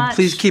so much.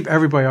 Please keep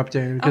everybody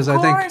updated because I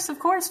think, of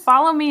course,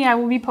 follow me. I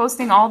will be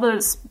posting all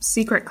the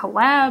secret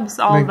collabs,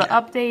 all the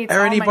updates.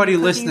 Or anybody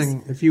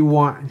listening, if you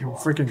want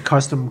freaking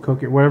custom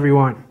cookie, whatever you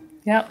want,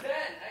 yep,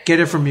 get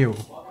it from you.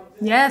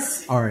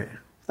 Yes. All right.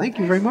 Thank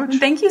you very much.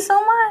 Thank you so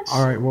much.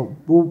 All right. Well,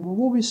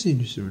 we'll be seeing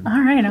you soon. All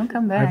right. I'll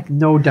come I back. have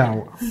no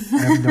doubt.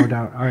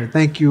 All right.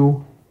 Thank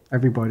you,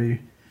 everybody.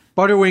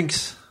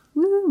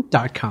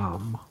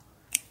 Butterwinks.com.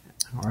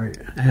 All right.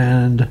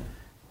 And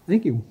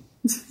thank you.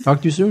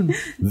 Talk to you soon.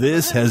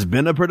 This has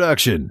been a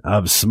production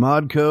of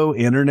SModCo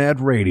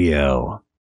Internet Radio.